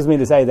 Doesn't mean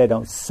to say they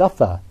don't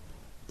suffer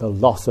the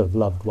loss of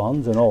loved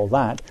ones and all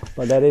that,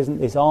 but there isn't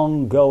this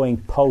ongoing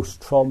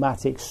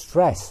post-traumatic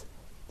stress.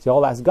 See,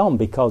 all that's gone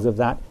because of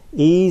that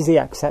easy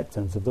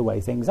acceptance of the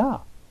way things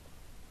are.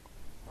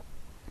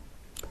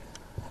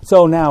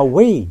 So now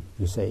we,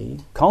 you see,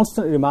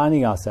 constantly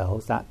reminding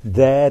ourselves that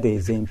there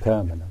is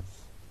impermanence.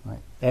 Right?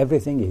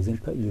 Everything is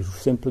impermanent. You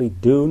simply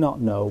do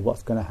not know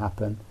what's going to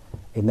happen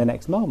in the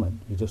next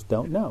moment. You just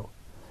don't know.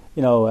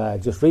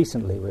 Just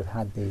recently we've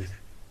had these,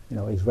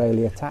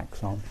 Israeli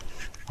attacks on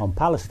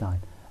Palestine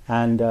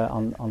and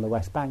on the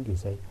West Bank, you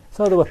see.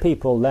 So there were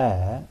people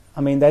there.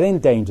 I mean, they're in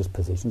dangerous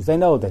positions. They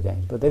know they're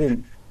dangerous, but they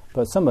didn't.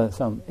 But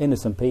some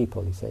innocent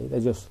people, you see,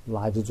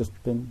 lives have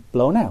just been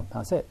blown out.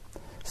 That's it.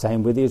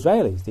 Same with the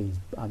Israelis. These,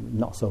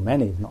 not so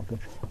many,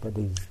 but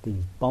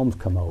these bombs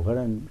come over,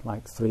 and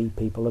like 3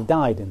 people have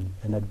died in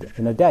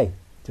a day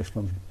just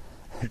from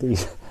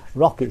these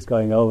rockets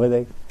going over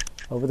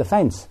the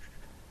fence.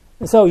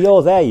 And so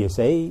you're there, you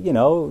see,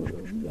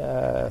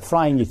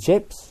 frying your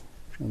chips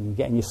and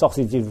getting your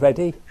sausages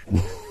ready,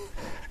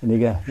 and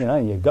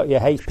you've got your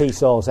HP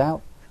sauce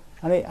out,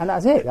 and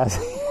that's it.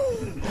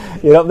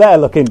 You're up there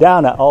looking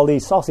down at all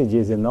these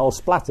sausages and all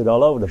splattered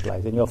all over the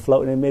place, and you're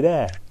floating in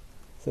midair.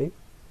 See?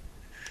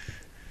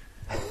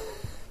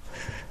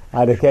 I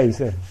had a case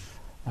of,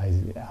 I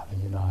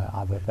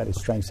have a very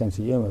strange sense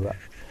of humour, but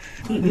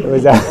there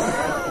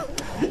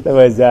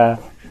was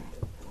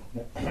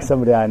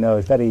somebody I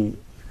know, she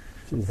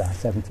was about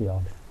 70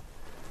 odd,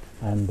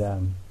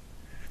 and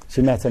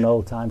she met an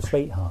old time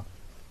sweetheart,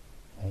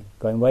 okay,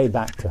 going way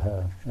back to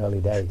her early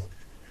days,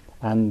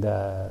 and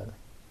I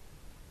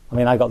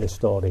got this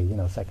story,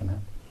 second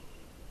hand,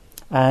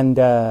 and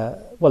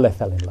they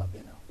fell in love,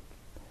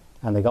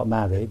 and they got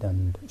married,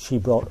 and she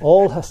brought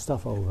all her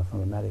stuff over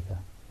from America.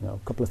 A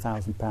couple of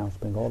 £1,000 to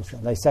bring all the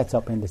stuff. They set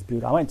up in this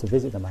beautiful... I went to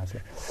visit them, actually.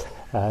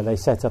 They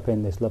set up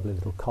in this lovely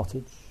little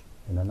cottage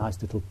in a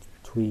nice little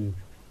twee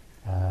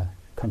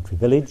country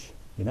village,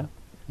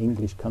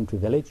 English country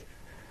village.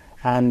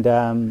 And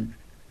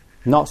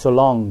not so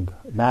long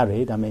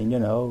married.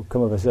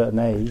 Come of a certain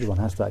age, one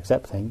has to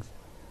accept things.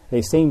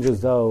 It seems as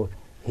though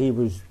he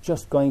was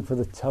just going for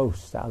the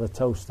toast out of the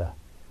toaster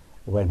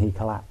when he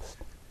collapsed.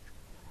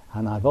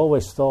 And I've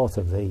always thought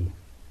of the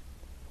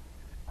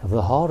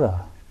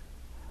horror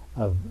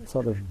of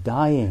sort of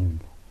dying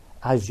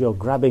as you're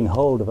grabbing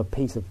hold of a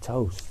piece of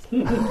toast.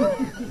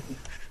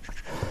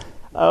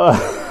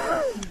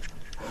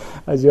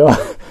 As you're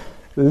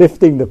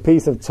lifting the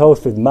piece of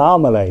toast with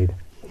marmalade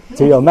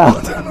to your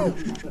mouth,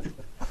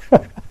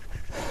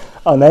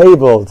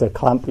 unable to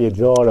clamp your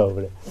jaw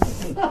over it.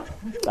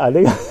 I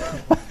think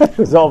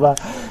it's all about,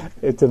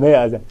 to me,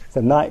 it's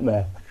a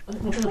nightmare.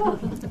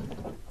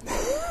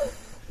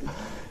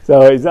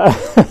 So it's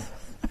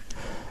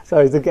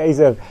a case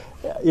of,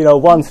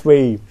 once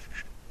we've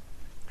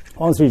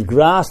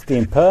grasped the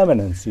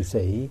impermanence, you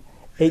see,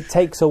 it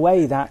takes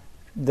away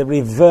the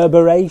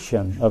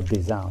reverberation of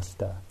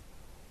disaster.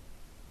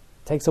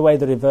 It takes away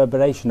the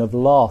reverberation of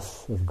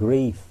loss, of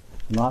grief,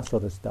 and that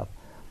sort of stuff.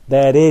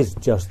 There is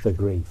just the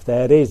grief.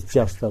 There is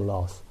just the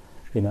loss,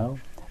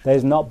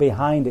 There's not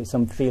behind it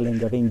some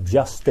feeling of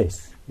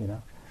injustice,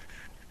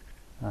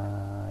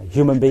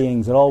 Human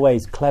beings are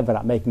always clever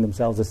at making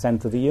themselves the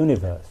centre of the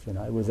universe,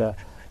 It was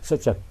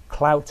such a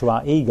clout to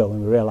our ego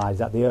when we realised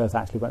that the earth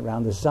actually went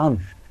round the sun,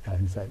 for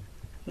heaven's sake.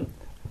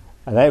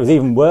 And then it was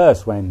even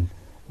worse when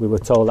we were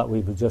told that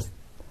we were just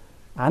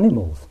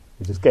animals.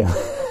 We just came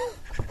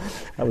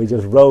that we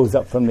just rose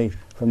up from the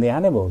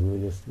animals. We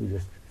were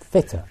just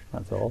fitter,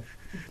 that's all.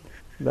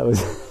 That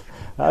was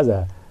was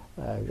a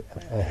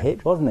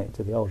hit, wasn't it,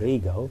 to the old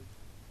ego?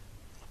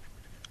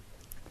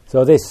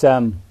 So this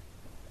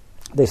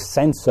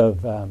sense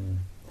of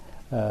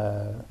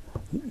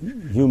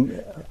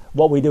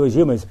what we do as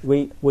humans,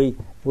 we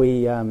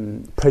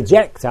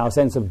project our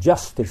sense of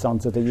justice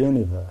onto the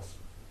universe.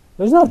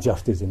 There's no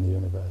justice in the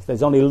universe.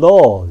 There's only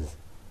laws.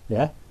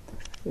 Yeah,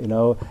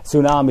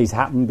 tsunamis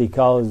happen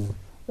because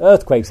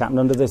earthquakes happen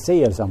under the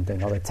sea or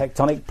something, or the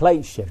tectonic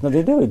plates shift.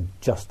 Nothing to do with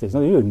justice,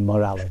 nothing to do with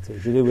morality.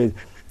 It's to do with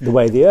the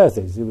way the earth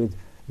is, with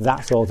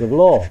that sort of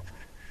law.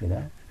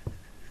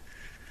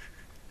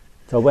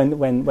 So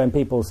when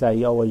people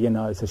say, "Oh,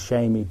 well, it's a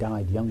shame he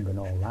died young" and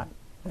all that,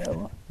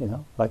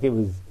 like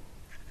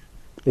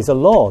it's a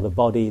law. The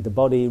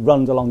body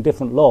runs along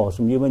different laws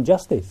from human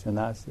justice, and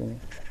that's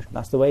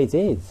the way it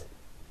is.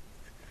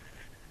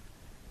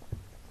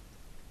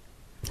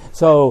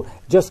 So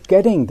just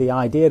getting the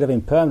idea of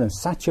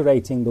impermanence,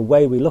 saturating the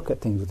way we look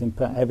at things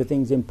with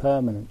everything's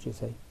impermanent. You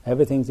see,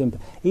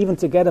 even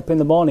to get up in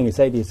the morning and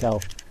say to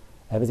yourself,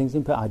 "Everything's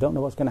impermanent. I don't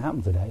know what's going to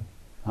happen today.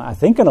 I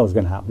think I know what's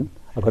going to happen.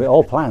 I've got it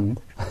all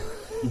planned,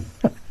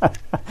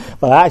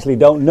 but I actually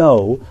don't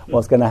know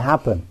what's going to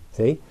happen."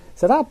 See,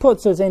 so that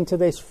puts us into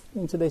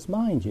this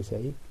mind. You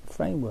see,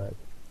 framework.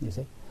 You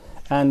see,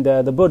 and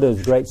the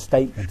Buddha's great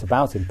statement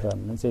about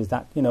impermanence is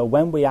that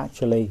when we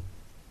actually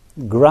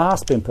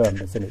grasp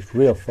impermanence in its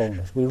real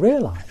fullness, we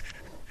realise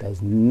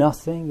there's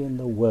nothing in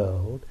the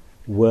world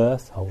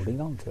worth holding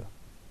on to.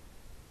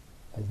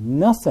 There's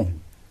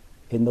nothing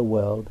in the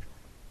world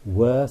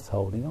worth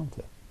holding on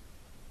to.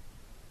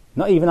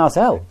 Not even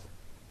ourselves.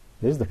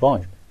 This is the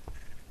point.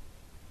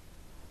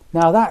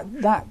 Now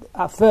that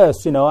at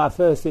first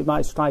it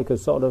might strike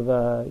us sort of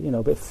a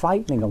bit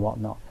frightening and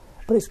whatnot,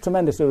 but it's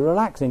tremendously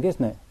relaxing,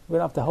 isn't it? We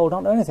don't have to hold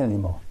on to anything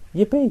anymore.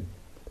 Yippee!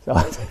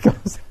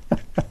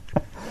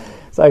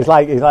 So it's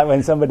like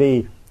when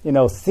somebody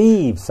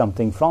thieves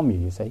something from you.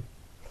 You see,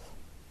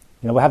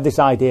 we have this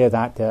idea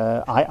that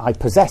I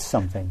possess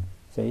something.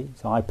 See,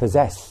 so I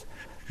possess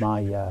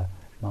my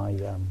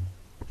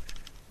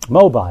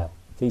mobile.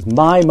 See, it's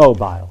my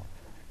mobile.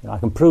 I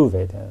can prove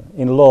it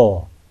in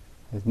law.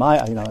 It's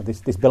my,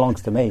 this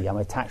belongs to me. I'm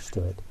attached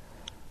to it.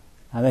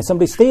 And then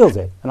somebody steals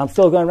it, and I'm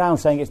still going around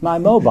saying it's my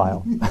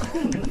mobile.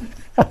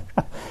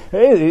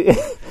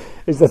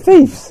 It's the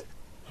thief's.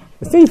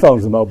 The thief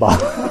owns the mobile.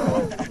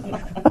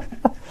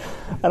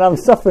 And I'm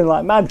suffering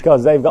like mad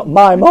because they've got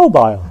my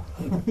mobile.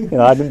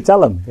 I didn't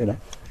tell them,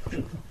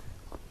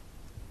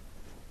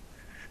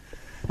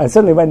 And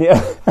suddenly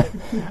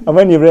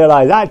when you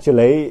realise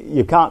actually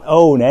you can't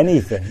own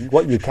anything,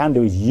 what you can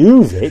do is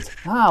use it.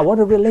 What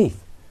a relief.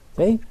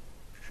 See?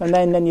 And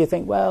then you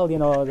think, well,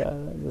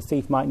 the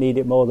thief might need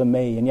it more than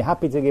me, and you're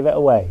happy to give it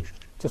away.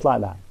 Just like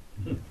that.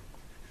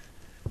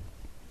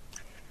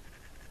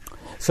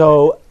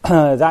 So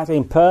that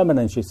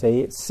impermanence, you see,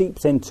 it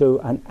seeps into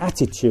an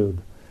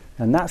attitude.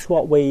 And that's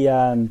what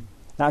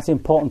that's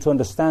important to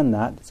understand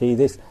that. See,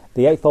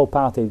 the Eightfold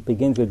Path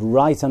begins with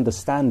right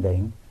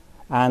understanding,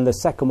 and the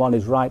second one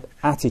is right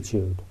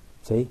attitude.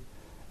 See?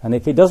 And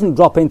if it doesn't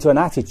drop into an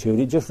attitude,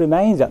 it just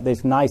remains at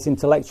this nice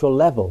intellectual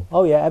level.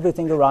 Oh yeah,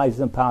 everything arises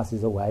and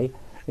passes away.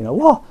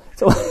 What?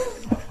 So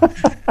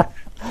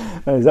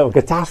there's a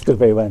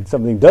catastrophe when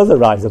something does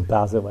arise and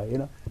pass away,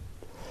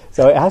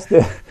 So it has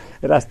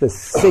to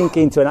sink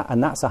into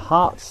and that's a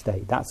heart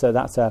state. That's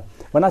a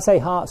when I say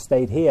heart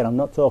state here, I'm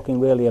not talking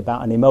really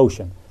about an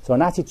emotion. So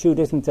an attitude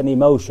isn't an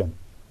emotion.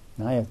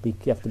 Now you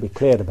have to be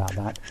clear about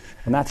that.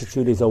 An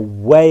attitude is a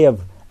way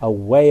of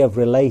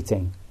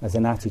relating as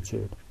an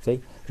attitude.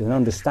 See, there's an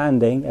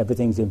understanding.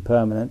 Everything's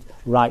impermanent.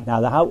 Right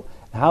now,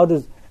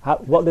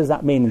 what does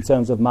that mean in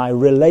terms of my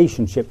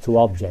relationship to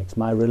objects,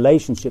 my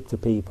relationship to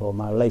people,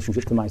 my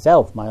relationship to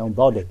myself, my own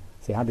body?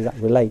 See, how does that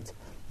relate?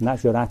 And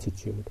that's your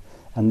attitude.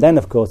 And then,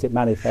 of course, it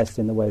manifests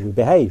in the way we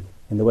behave,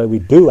 in the way we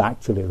do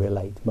actually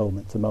relate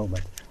moment to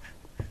moment.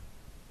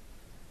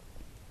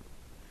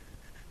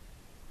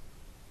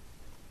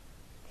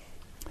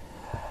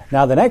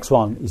 Now, the next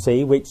one, you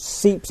see, which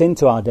seeps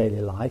into our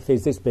daily life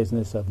is this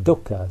business of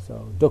dukkha.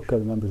 So, dukkha,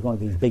 remember, is one of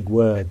these big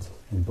words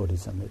in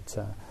Buddhism.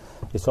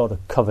 It sort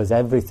of covers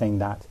everything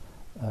that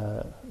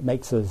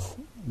makes us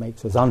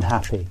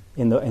unhappy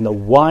in the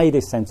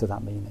widest sense of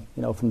that meaning.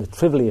 From the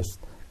trivialist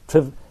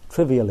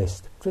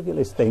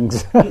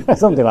things,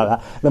 something like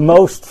that. The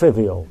most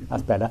trivial,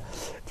 that's better.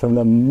 From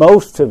the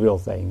most trivial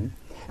thing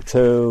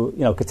to,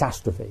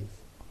 catastrophes,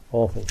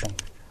 awful things.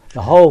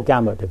 The whole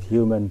gamut of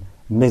human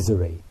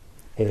misery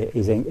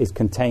is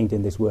contained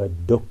in this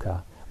word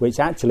dukkha, which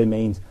actually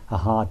means a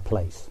hard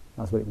place.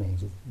 That's what it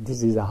means.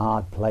 This is a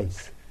hard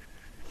place.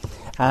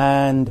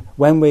 And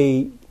when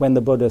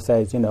the Buddha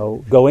says,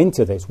 go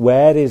into this,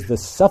 where is the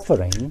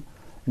suffering,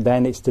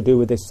 then it's to do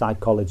with this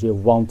psychology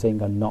of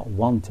wanting and not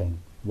wanting.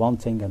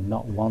 Wanting and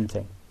not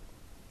wanting.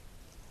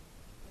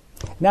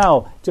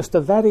 Now, just a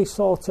very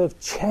sort of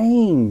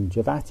change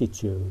of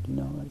attitude,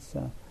 it's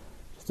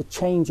just a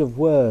change of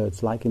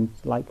words,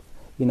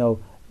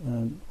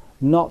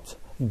 not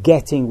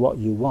getting what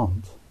you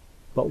want,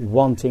 but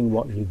wanting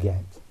what you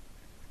get.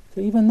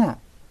 So even that,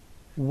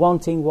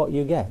 wanting what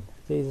you get.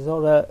 It's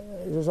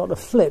a sort of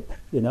flip,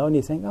 and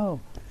you think, oh,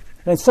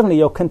 then suddenly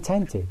you're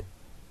contented.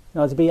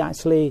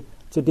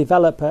 To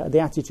develop the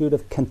attitude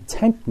of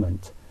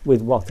contentment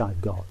with what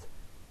I've got.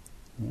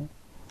 Yeah?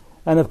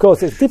 And of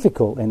course, it's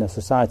difficult in a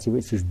society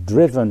which is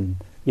driven,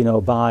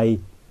 by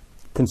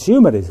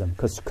consumerism,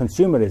 because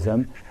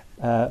consumerism,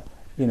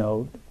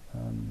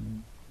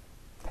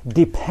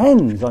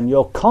 depends on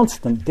your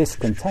constant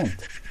discontent.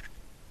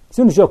 As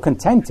soon as you're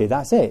contented,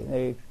 that's it.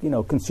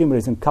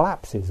 Consumerism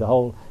collapses, the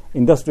whole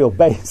industrial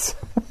base.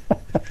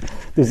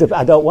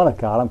 I don't want a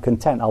car, I'm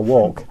content, I'll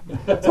walk.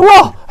 So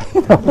what?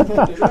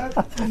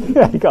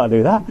 You can't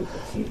do that.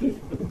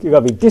 You've got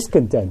to be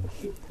discontent.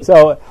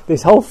 So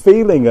this whole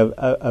feeling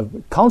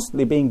of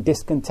constantly being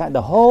discontent,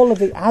 the whole of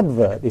the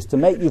advert is to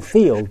make you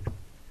feel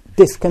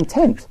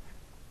discontent.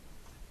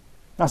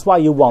 That's why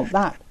you want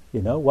that,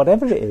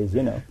 whatever it is,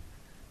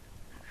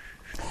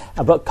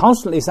 But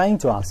constantly saying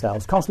to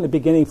ourselves, constantly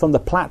beginning from the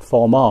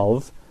platform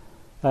of,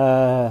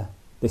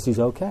 this is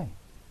okay.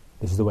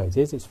 This is the way it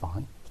is, it's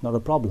fine. It's not a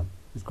problem.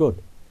 It's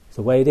good. It's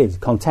the way it is.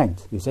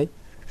 Content, you see.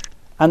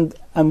 And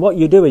what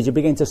you do is you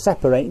begin to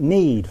separate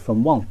need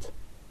from want.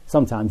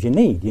 Sometimes you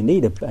need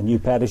a new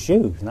pair of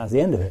shoes, and that's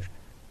the end of it.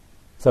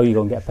 So you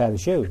go and get a pair of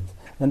shoes.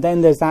 And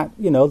then there's that,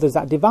 there's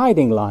that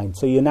dividing line.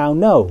 So you now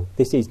know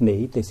this is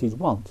need, this is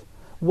want.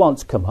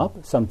 Wants come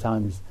up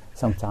sometimes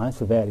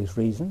for various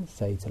reasons.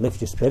 Say to lift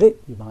your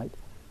spirit, you might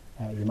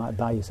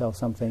buy yourself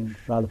something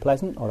rather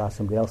pleasant, or ask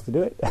somebody else to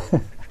do it.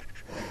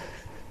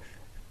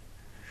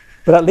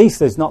 But at least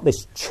there's not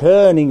this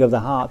churning of the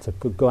heart to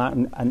go out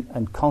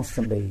and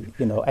constantly,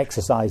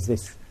 exercise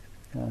this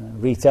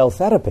retail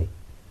therapy,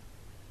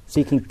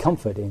 seeking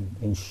comfort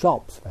in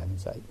shops, for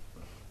heaven's sake.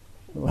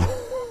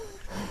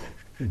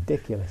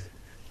 Ridiculous.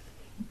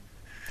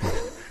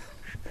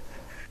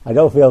 I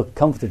don't feel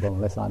comfortable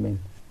unless I'm in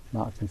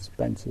Marks and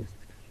Spencer's.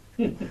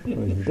 It's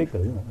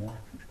ridiculous, isn't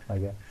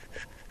it?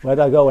 Where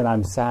do I go when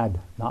I'm sad?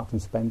 Marks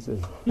and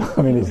Spencer's.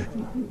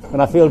 When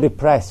I feel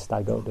depressed,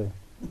 I go to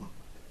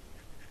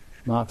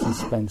Marks and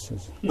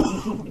Spencer's.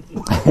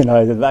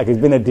 It's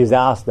been a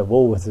disaster.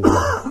 Woolworths as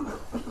well.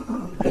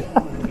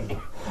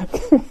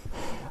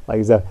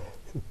 It's a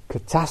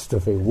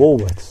catastrophe.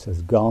 Woolworths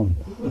has gone.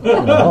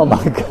 Oh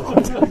my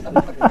God!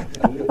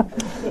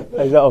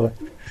 There's sort of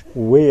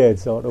weird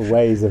sort of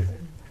ways of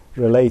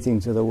relating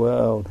to the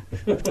world.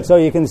 So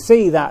you can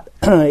see that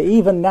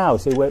even now.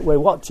 See, we're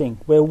watching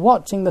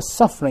the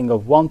suffering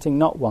of wanting,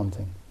 not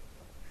wanting.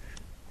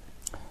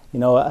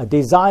 A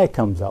desire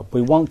comes up.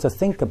 We want to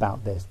think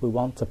about this. We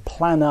want to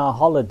plan our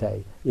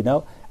holiday,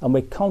 and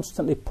we're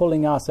constantly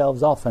pulling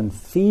ourselves off and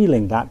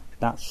feeling that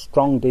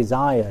strong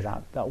desire,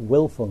 that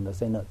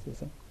willfulness in us, you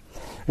see.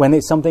 When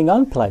it's something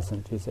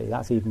unpleasant, you see,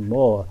 that's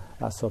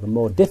sort of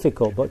more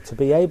difficult. But to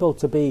be able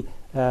to be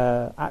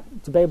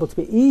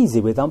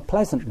easy with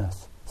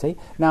unpleasantness. See,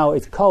 now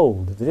it's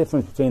cold. The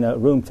difference between a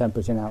room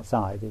temperature and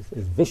outside is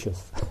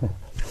vicious,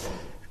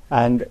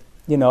 and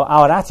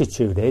our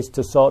attitude is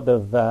to sort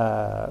of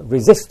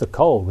resist the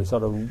cold. We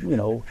sort of,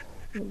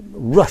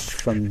 rush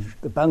from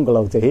the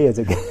bungalow to here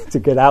to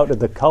get out of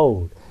the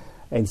cold,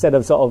 instead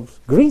of sort of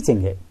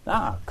greeting it.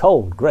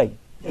 Cold, great.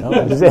 The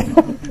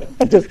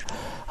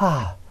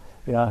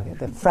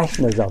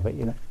freshness of it.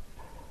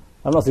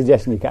 I'm not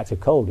suggesting you catch a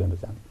cold. You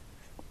understand?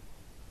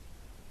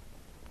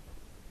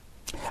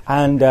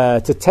 And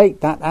to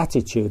take that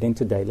attitude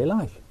into daily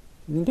life.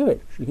 You can do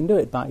it. You can do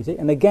it, you see.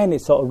 And again,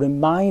 it's sort of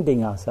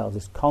reminding ourselves,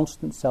 this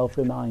constant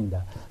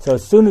self-reminder. So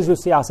as soon as we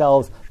see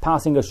ourselves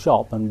passing a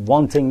shop and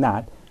wanting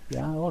that,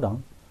 hold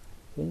on.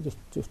 See,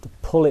 just to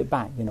pull it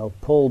back,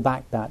 pull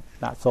back that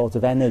sort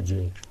of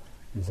energy,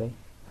 you see.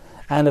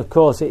 And of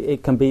course,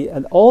 it can be,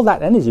 and all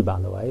that energy,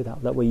 by the way,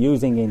 that we're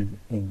using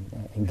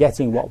in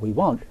getting what we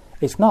want,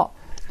 it's not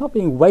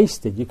being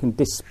wasted. You can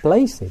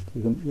displace it.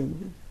 You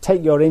can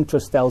take your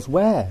interest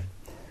elsewhere.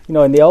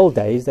 In the old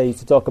days, they used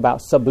to talk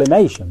about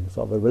sublimation,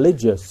 sort of a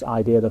religious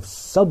idea of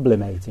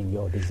sublimating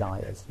your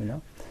desires,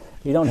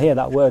 You don't hear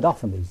that word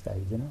often these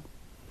days,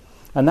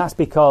 And that's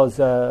because,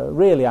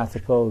 really, I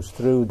suppose,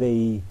 through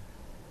the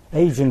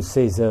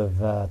agencies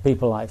of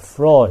people like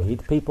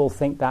Freud, people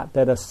think that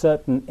there are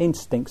certain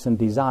instincts and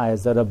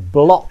desires that are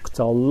blocked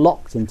or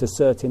locked into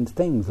certain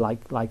things,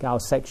 like our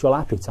sexual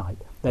appetite.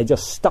 They're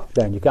just stuck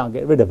there and you can't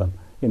get rid of them,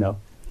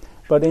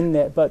 But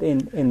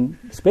in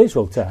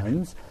spiritual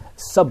terms,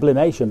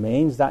 sublimation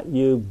means that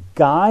you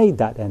guide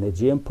that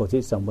energy and put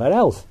it somewhere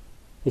else.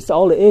 It's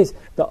all it is.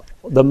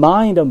 The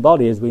mind and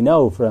body, as we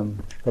know from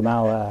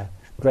our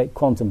great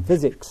quantum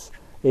physics,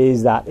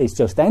 is that it's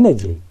just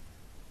energy.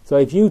 So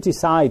if you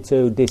decide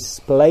to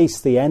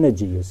displace the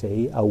energy, you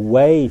see,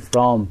 away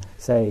from,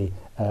 say,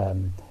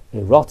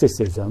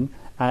 eroticism,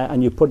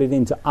 and you put it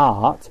into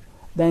art,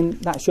 then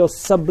that's your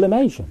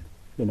sublimation,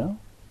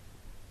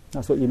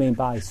 That's what you mean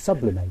by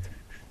sublimating.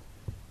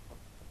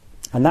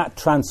 And that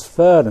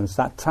transference,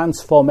 that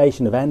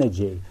transformation of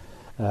energy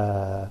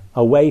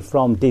away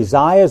from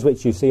desires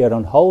which you see are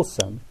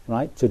unwholesome,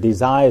 right, to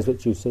desires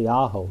which you see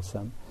are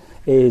wholesome,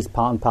 is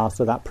part and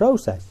parcel of that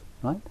process,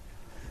 right?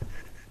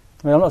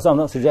 I mean, I'm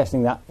not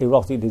suggesting that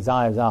erotic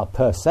desires are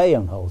per se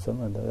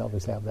unwholesome, and they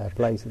obviously have their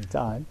place and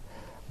time.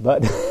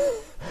 But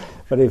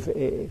but if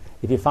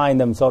you find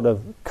them sort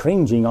of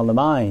cringing on the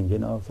mind,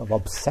 sort of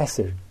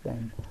obsessive,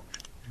 then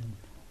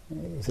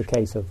it's a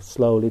case of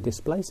slowly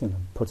displacing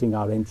them, putting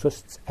our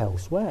interests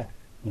elsewhere.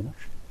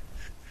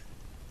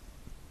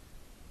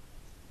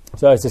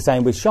 So it's the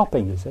same with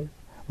shopping. You see,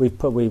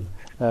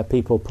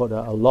 people put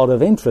a lot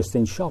of interest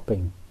in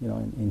shopping,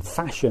 in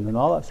fashion and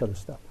all that sort of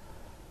stuff.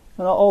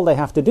 And all they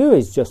have to do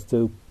is just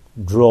to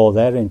draw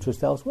their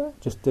interest elsewhere,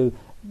 just to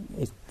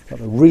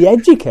sort of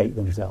re-educate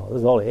themselves.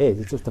 That's all it is.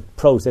 It's just a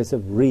process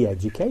of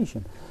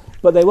re-education.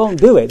 But they won't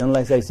do it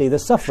unless they see the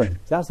suffering.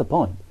 That's the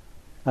point.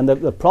 And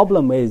the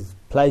problem with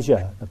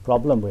pleasure, the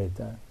problem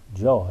with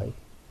joy,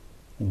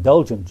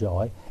 indulgent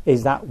joy,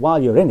 is that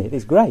while you're in it,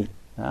 it's great.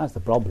 That's the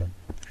problem.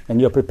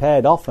 And you're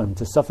prepared often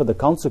to suffer the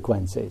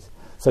consequences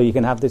so you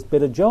can have this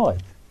bit of joy.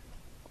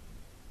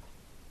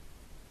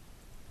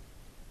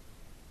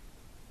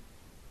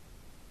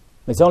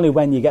 It's only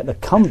when you get the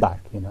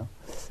comeback,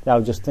 I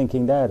was just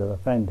thinking there of a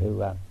friend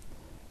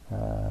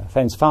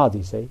friend's father,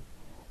 you see,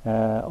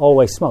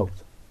 always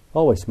smoked,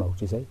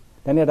 you see.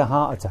 Then he had a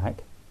heart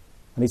attack,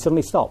 and he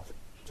suddenly stopped,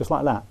 just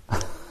like that.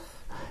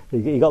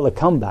 He got the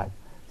comeback.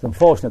 It's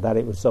unfortunate that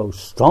it was so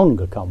strong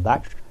a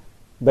comeback,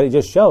 but it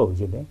just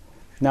shows,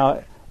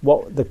 Now,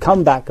 what the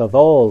comeback of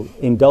all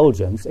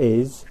indulgence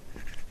is,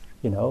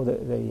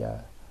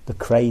 the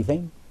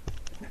craving,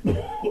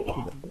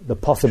 the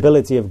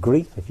possibility of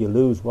grief if you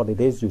lose what it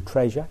is you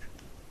treasure.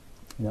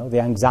 The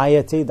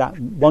anxiety that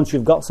once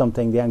you've got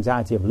something, the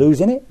anxiety of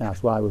losing it.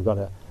 That's why we've got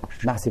a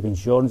massive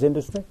insurance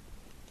industry.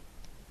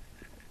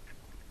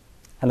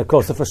 And of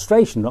course the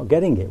frustration not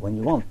getting it when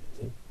you want,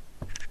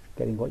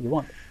 getting what you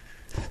want.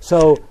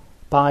 So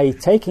by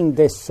taking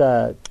this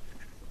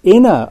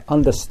inner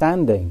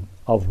understanding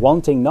of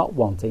wanting, not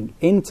wanting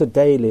into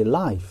daily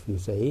life, you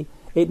see,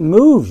 it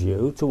moves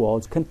you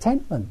towards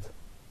contentment.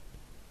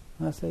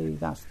 That's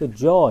the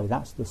joy,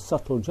 that's the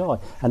subtle joy.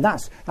 And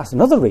that's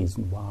another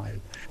reason why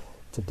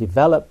to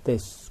develop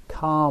this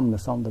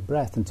calmness on the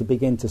breath and to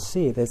begin to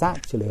see it is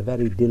actually a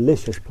very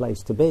delicious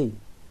place to be.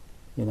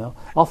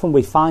 Often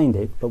we find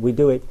it, but we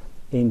do it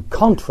in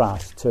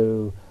contrast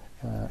to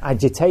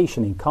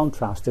agitation, in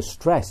contrast to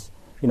stress.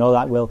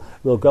 That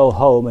we'll go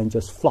home and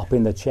just flop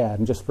in the chair,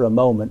 and just for a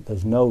moment,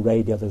 there's no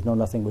radio, there's no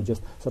nothing, we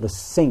just sort of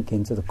sink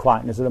into the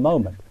quietness of the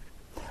moment.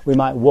 We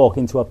might walk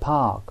into a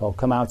park or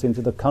come out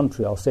into the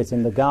country or sit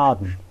in the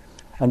garden,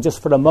 and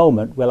just for a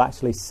moment we'll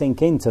actually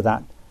sink into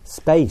that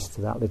space,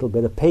 to that little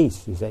bit of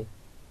peace, you see.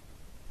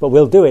 But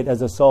we'll do it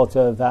as a sort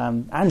of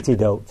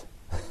antidote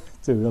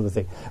to another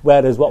thing.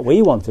 Whereas what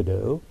we want to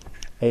do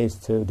is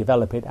to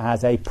develop it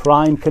as a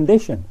prime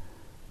condition,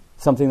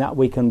 something that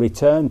we can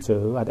return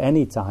to at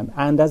any time,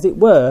 and as it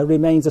were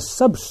remains a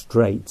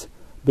substrate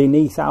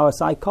beneath our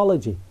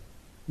psychology.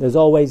 There's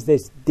always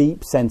this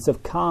deep sense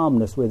of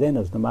calmness within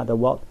us, no matter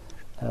what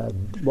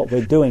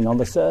we're doing on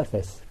the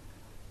surface.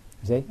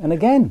 You see? And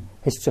again,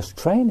 it's just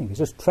training. It's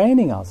just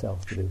training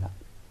ourselves to do that.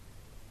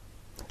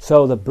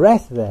 So the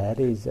breath there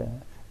is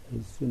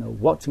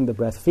watching the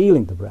breath,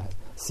 feeling the breath,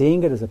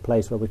 seeing it as a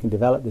place where we can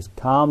develop this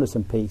calmness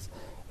and peace,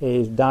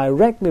 is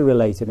directly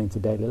related into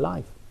daily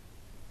life.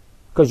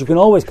 Because you can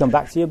always come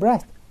back to your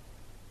breath.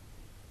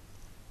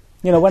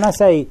 When I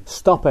say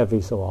stop every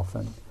so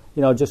often,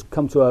 just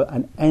come to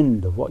an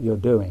end of what you're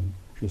doing,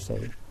 you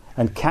see,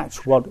 and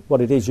catch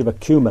what it is you've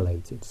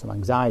accumulated, some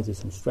anxiety,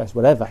 some stress,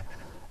 whatever,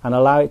 and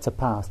allow it to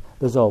pass.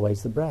 There's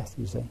always the breath,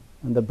 you see.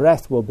 And the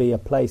breath will be a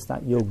place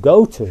that you'll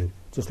go to,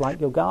 just like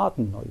your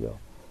garden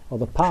or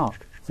the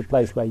park. It's a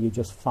place where you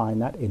just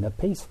find that inner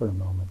peace for a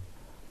moment.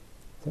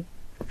 See?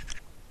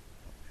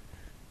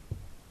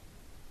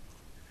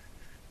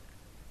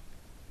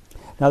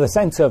 Now the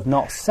sense of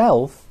not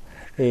self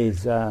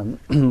is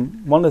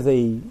one of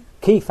the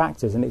key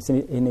factors, and it's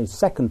in his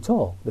second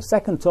talk. The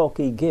second talk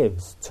he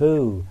gives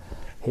to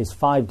his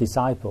 5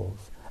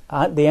 disciples,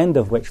 at the end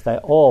of which they're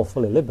all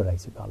fully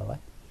liberated, by the way.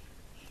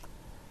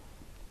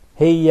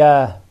 He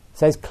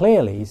says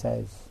clearly,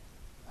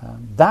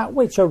 that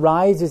which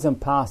arises and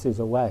passes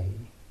away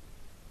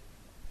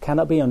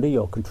cannot be under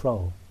your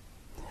control.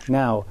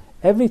 Now,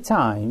 every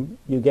time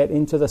you get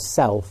into the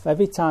self,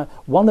 every time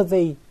one of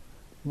the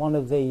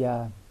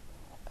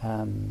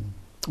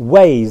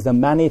ways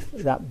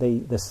that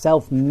the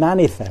self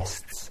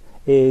manifests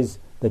is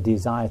the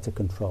desire to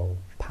control,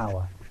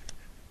 power.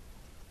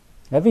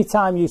 Every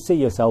time you see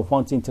yourself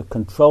wanting to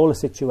control a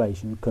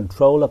situation,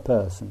 control a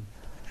person,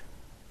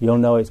 you'll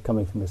know it's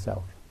coming from the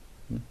self.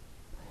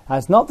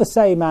 It's not the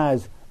same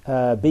as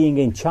being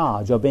in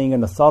charge or being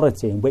an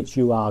authority in which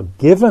you are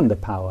given the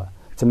power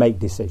to make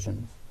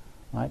decisions,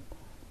 right?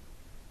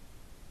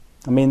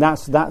 I mean,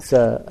 that's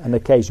an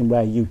occasion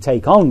where you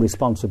take on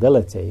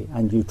responsibility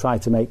and you try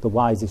to make the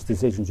wisest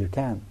decisions you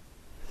can.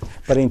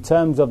 But in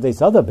terms of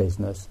this other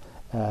business,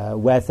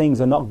 where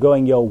things are not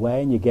going your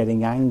way and you're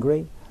getting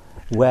angry,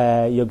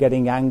 where you're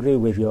getting angry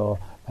with your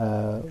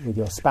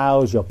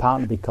spouse, your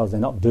partner, because they're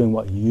not doing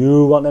what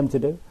you want them to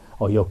do,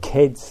 or your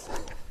kids,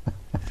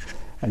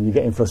 and you're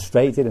getting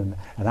frustrated and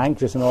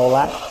anxious and all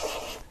that.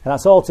 And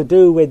that's all to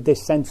do with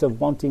this sense of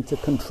wanting to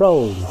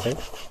control, you see.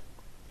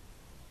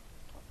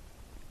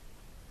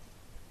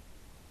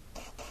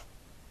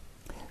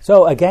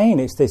 So again,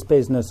 it's this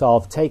business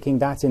of taking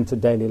that into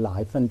daily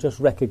life and just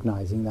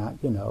recognizing that,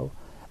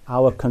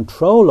 our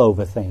control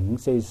over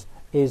things is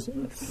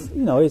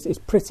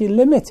pretty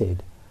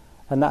limited,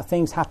 and that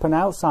things happen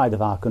outside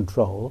of our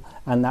control,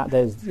 and that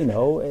there's,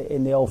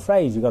 in the old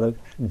phrase, you've got to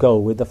go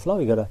with the flow,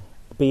 you've got to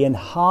be in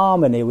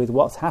harmony with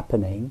what's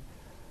happening.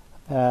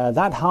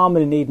 That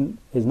harmony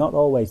is not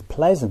always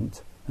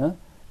pleasant,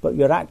 but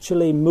you're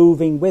actually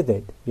moving with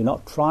it. You're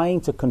not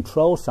trying to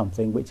control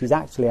something which is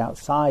actually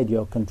outside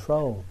your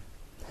control.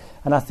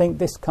 And I think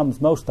this comes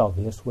most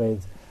obvious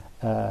with,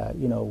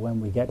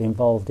 when we get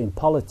involved in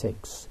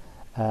politics.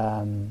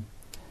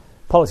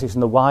 Politics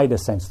in the wider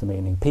sense of the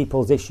meaning,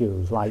 people's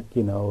issues like,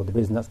 the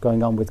business that's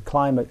going on with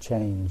climate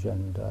change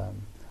and,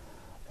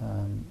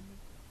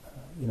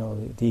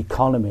 the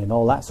economy and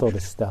all that sort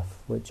of stuff,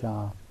 which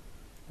are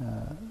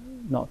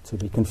not to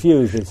be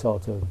confused with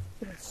sort of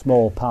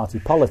small party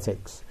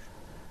politics.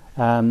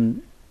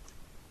 One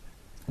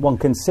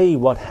can see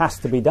what has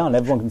to be done.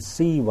 Everyone can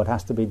see what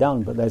has to be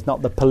done, but there's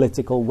not the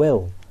political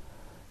will.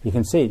 You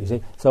can see it, you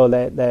see. So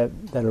there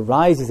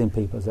arises in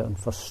people a certain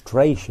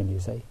frustration, you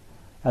see.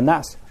 And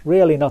that's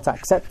really not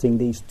accepting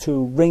these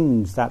two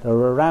rings that are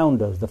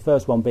around us. The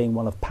first one being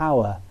one of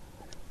power,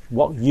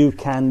 what you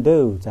can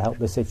do to help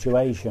the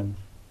situation.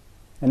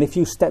 And if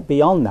you step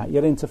beyond that,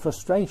 you're into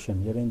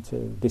frustration, you're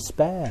into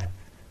despair.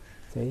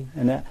 See?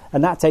 And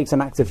that takes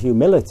an act of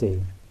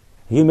humility.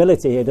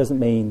 Humility, it doesn't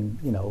mean,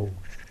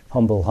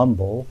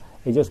 humble.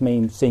 It just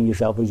means seeing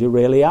yourself as you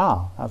really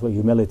are. That's what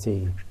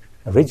humility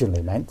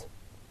originally meant.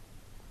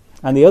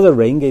 And the other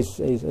ring is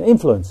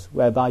influence,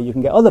 whereby you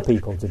can get other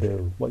people to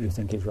do what you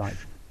think is right.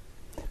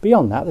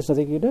 Beyond that, there's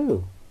nothing you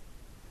do.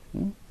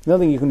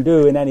 Nothing you can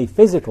do in any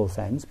physical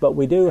sense, but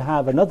we do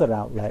have another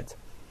outlet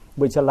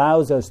which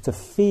allows us to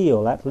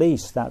feel at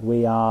least that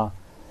we are,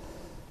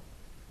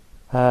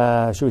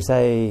 should we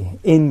say,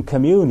 in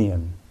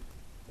communion.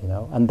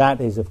 And that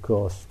is, of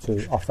course,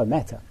 to offer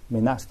metta. I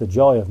mean, that's the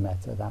joy of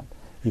metta, that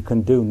you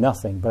can do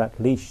nothing, but at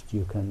least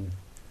you can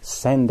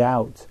send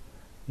out,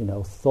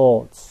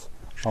 thoughts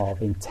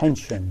of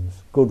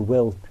intentions,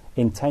 goodwill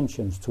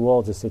intentions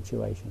towards a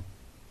situation.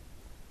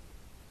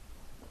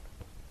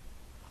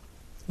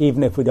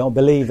 Even if we don't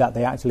believe that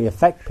they actually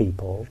affect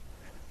people,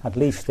 at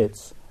least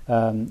it's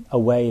a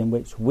way in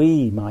which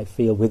we might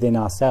feel within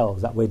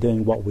ourselves that we're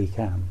doing what we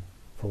can,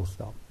 full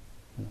stop.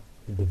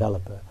 To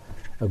develop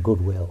a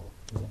goodwill.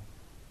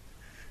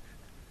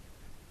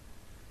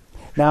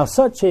 Now,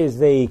 such is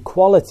the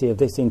quality of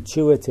this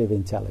intuitive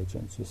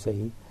intelligence, you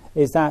see,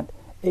 is that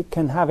it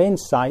can have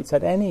insights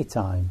at any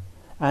time.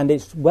 And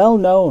it's well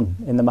known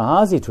in the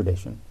Mahasi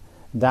tradition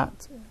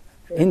that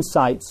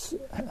insights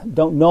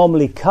don't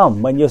normally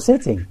come when you're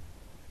sitting.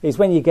 It's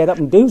when you get up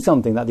and do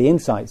something that the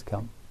insights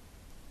come.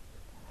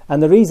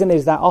 And the reason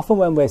is that often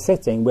when we're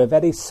sitting, we're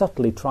very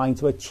subtly trying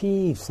to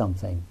achieve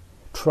something,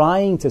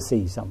 trying to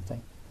see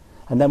something.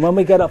 And then when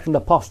we get up from the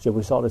posture,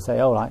 we sort of say,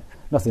 all right,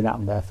 nothing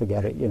happened there,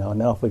 forget it, and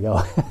then off we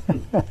go.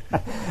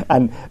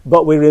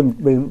 But we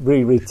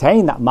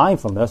retain that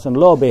mindfulness, and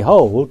lo and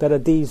behold, there are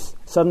these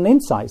sudden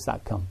insights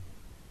that come.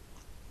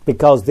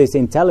 Because this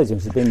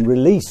intelligence has been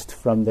released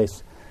from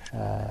this,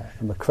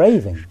 from a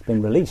craving, it's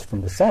been released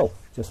from the self,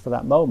 just for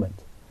that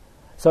moment.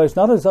 So it's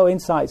not as though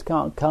insights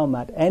can't come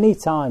at any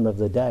time of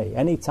the day,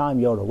 any time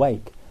you're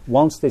awake,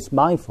 once this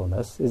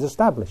mindfulness is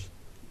established.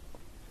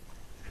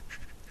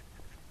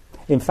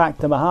 In fact,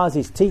 the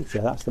Mahasi's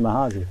teacher, that's the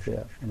Mahasi,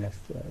 unless,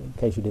 in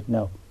case you didn't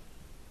know,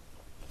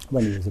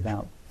 when he was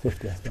about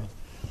 50, I suppose.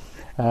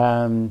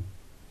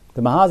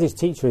 The Mahasi's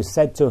teacher is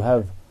said to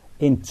have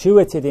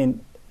intuited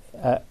in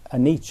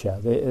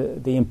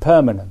anicca, the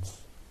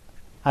impermanence,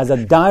 as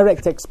a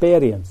direct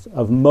experience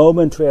of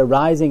momentary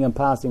arising and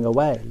passing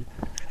away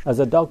as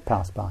a dog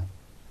passed by.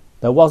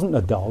 There wasn't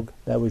a dog,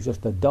 there was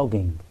just a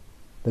dogging.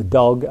 The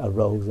dog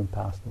arose and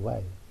passed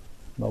away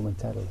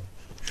momentarily.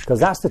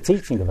 Because that's the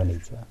teaching of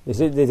anicca. This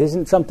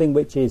isn't something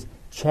which is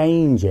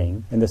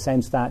changing in the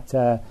sense that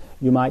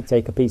you might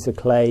take a piece of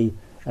clay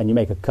and you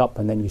make a cup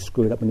and then you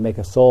screw it up and you make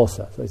a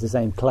saucer. So it's the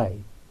same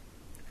clay.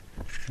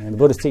 And the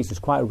Buddhist teaching is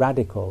quite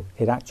radical.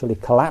 It actually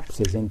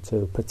collapses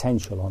into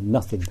potential or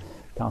nothing. You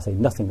can't say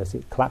nothingness.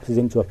 It collapses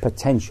into a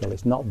potential.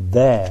 It's not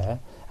there,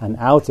 and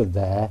out of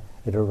there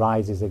it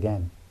arises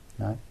again.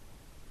 Right?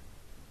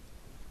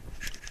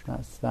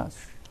 That's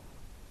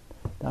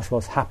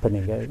what's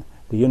happening.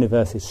 The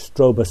universe is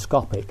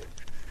stroboscopic.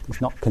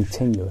 It's not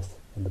continuous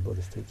in the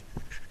Buddhist teaching.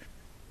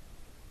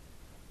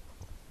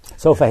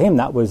 So for him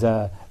that was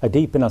a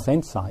deep enough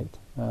insight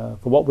for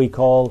what we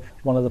call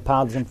one of the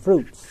paths and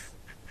fruits,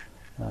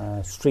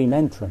 stream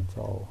entrant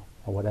or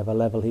whatever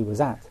level he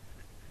was at.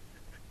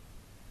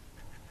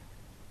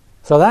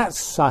 So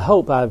that's, I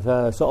hope I've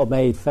sort of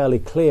made fairly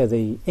clear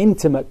the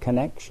intimate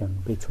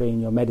connection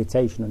between your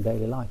meditation and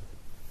daily life.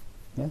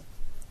 Yes?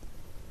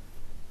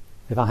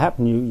 If I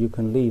happen, you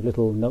can leave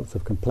little notes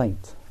of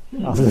complaint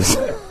After this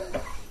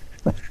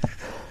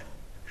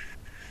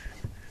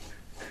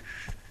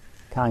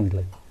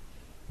kindly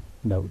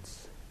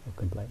notes of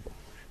complaint.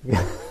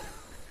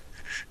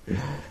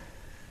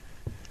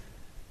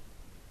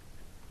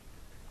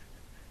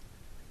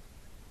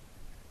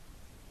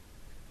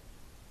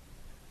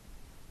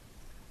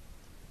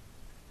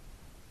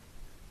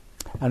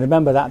 And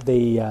remember that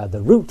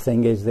the root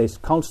thing is this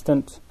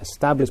constant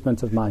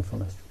establishment of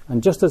mindfulness.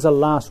 And just as a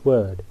last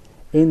word,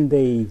 in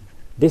the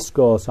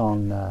discourse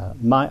on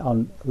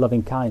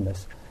loving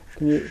kindness,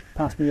 can you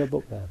pass me your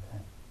book there,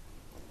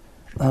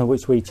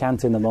 which we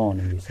chant in the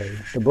morning, you see.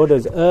 The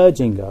Buddha's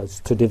urging us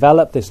to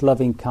develop this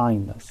loving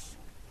kindness.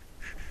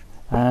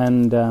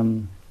 And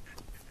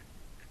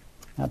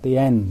at the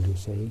end, you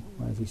see,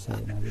 where does he say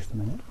it now? Just a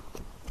minute.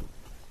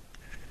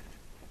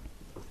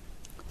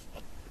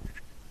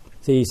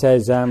 See, he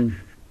says,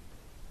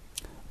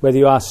 whether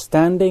you are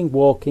standing,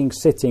 walking,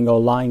 sitting, or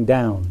lying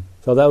down.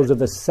 So those are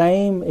the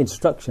same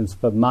instructions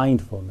for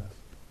mindfulness.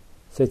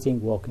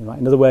 Sitting, walking, right?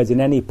 In other words, in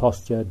any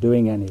posture,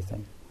 doing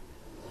anything.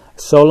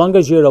 So long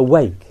as you're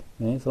awake,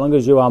 so long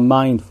as you are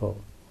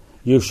mindful,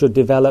 you should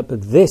develop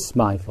this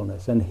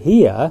mindfulness. And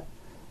here,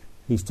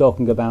 he's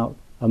talking about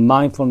a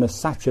mindfulness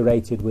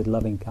saturated with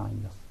loving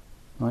kindness,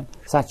 right?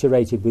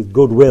 Saturated with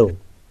goodwill.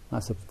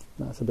 That's a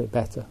bit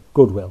better,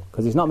 goodwill,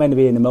 because it's not meant to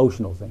be an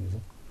emotional thing, is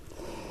it?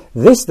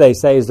 This, they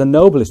say, is the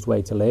noblest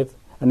way to live,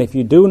 and if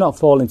you do not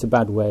fall into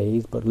bad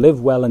ways, but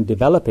live well and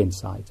develop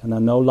insight, and are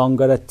no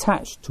longer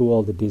attached to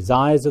all the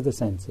desires of the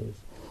senses,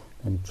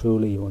 then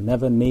truly you will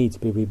never need to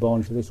be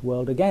reborn to this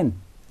world again.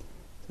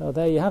 So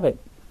there you have it.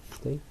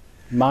 See?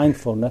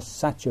 Mindfulness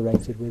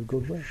saturated with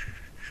goodwill.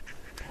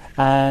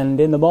 And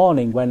in the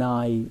morning when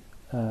I,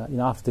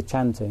 after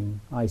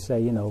chanting, I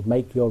say,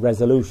 make your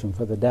resolution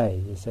for the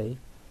day, you see.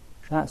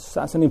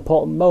 That's an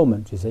important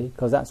moment, you see,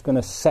 because that's going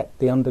to set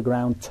the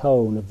underground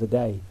tone of the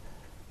day.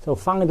 So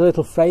find a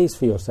little phrase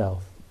for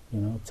yourself,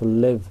 to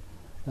live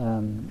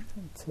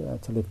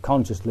to live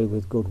consciously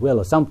with goodwill,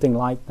 or something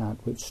like that,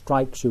 which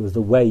strikes you as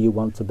the way you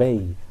want to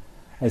be.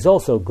 It's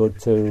also good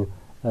to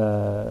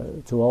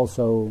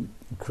also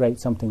create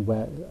something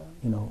where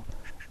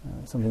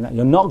something that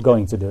you're not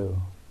going to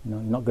do. You're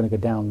not going to go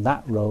down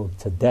that road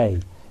today.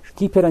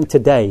 Keep it on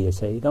today, you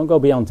see. Don't go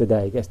beyond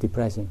today. It gets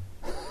depressing.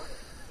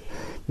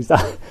 You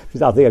start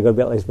thinking I'm going to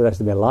be like this for the rest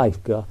of my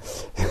life. God.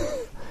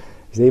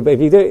 You see, but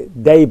if you do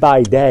it day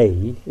by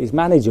day, it's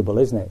manageable,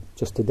 isn't it?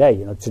 Just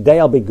today, today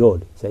I'll be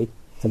good. See,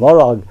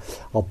 tomorrow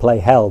I'll play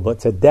hell, but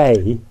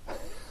today,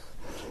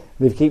 if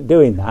you keep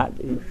doing that,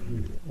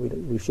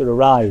 we should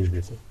arrive.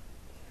 You see.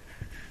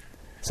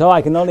 So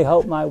I can only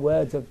hope my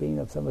words have been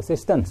of some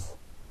assistance.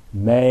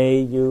 May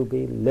you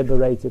be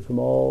liberated from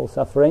all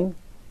suffering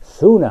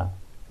sooner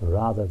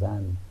rather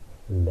than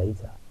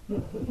later.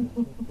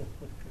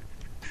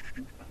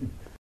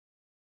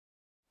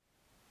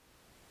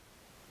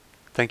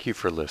 Thank you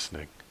for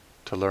listening.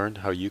 To learn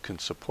how you can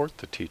support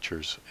the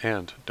teachers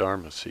and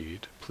Dharma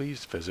Seed,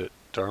 please visit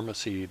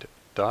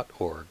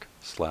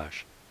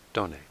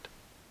dharmaseed.org/donate.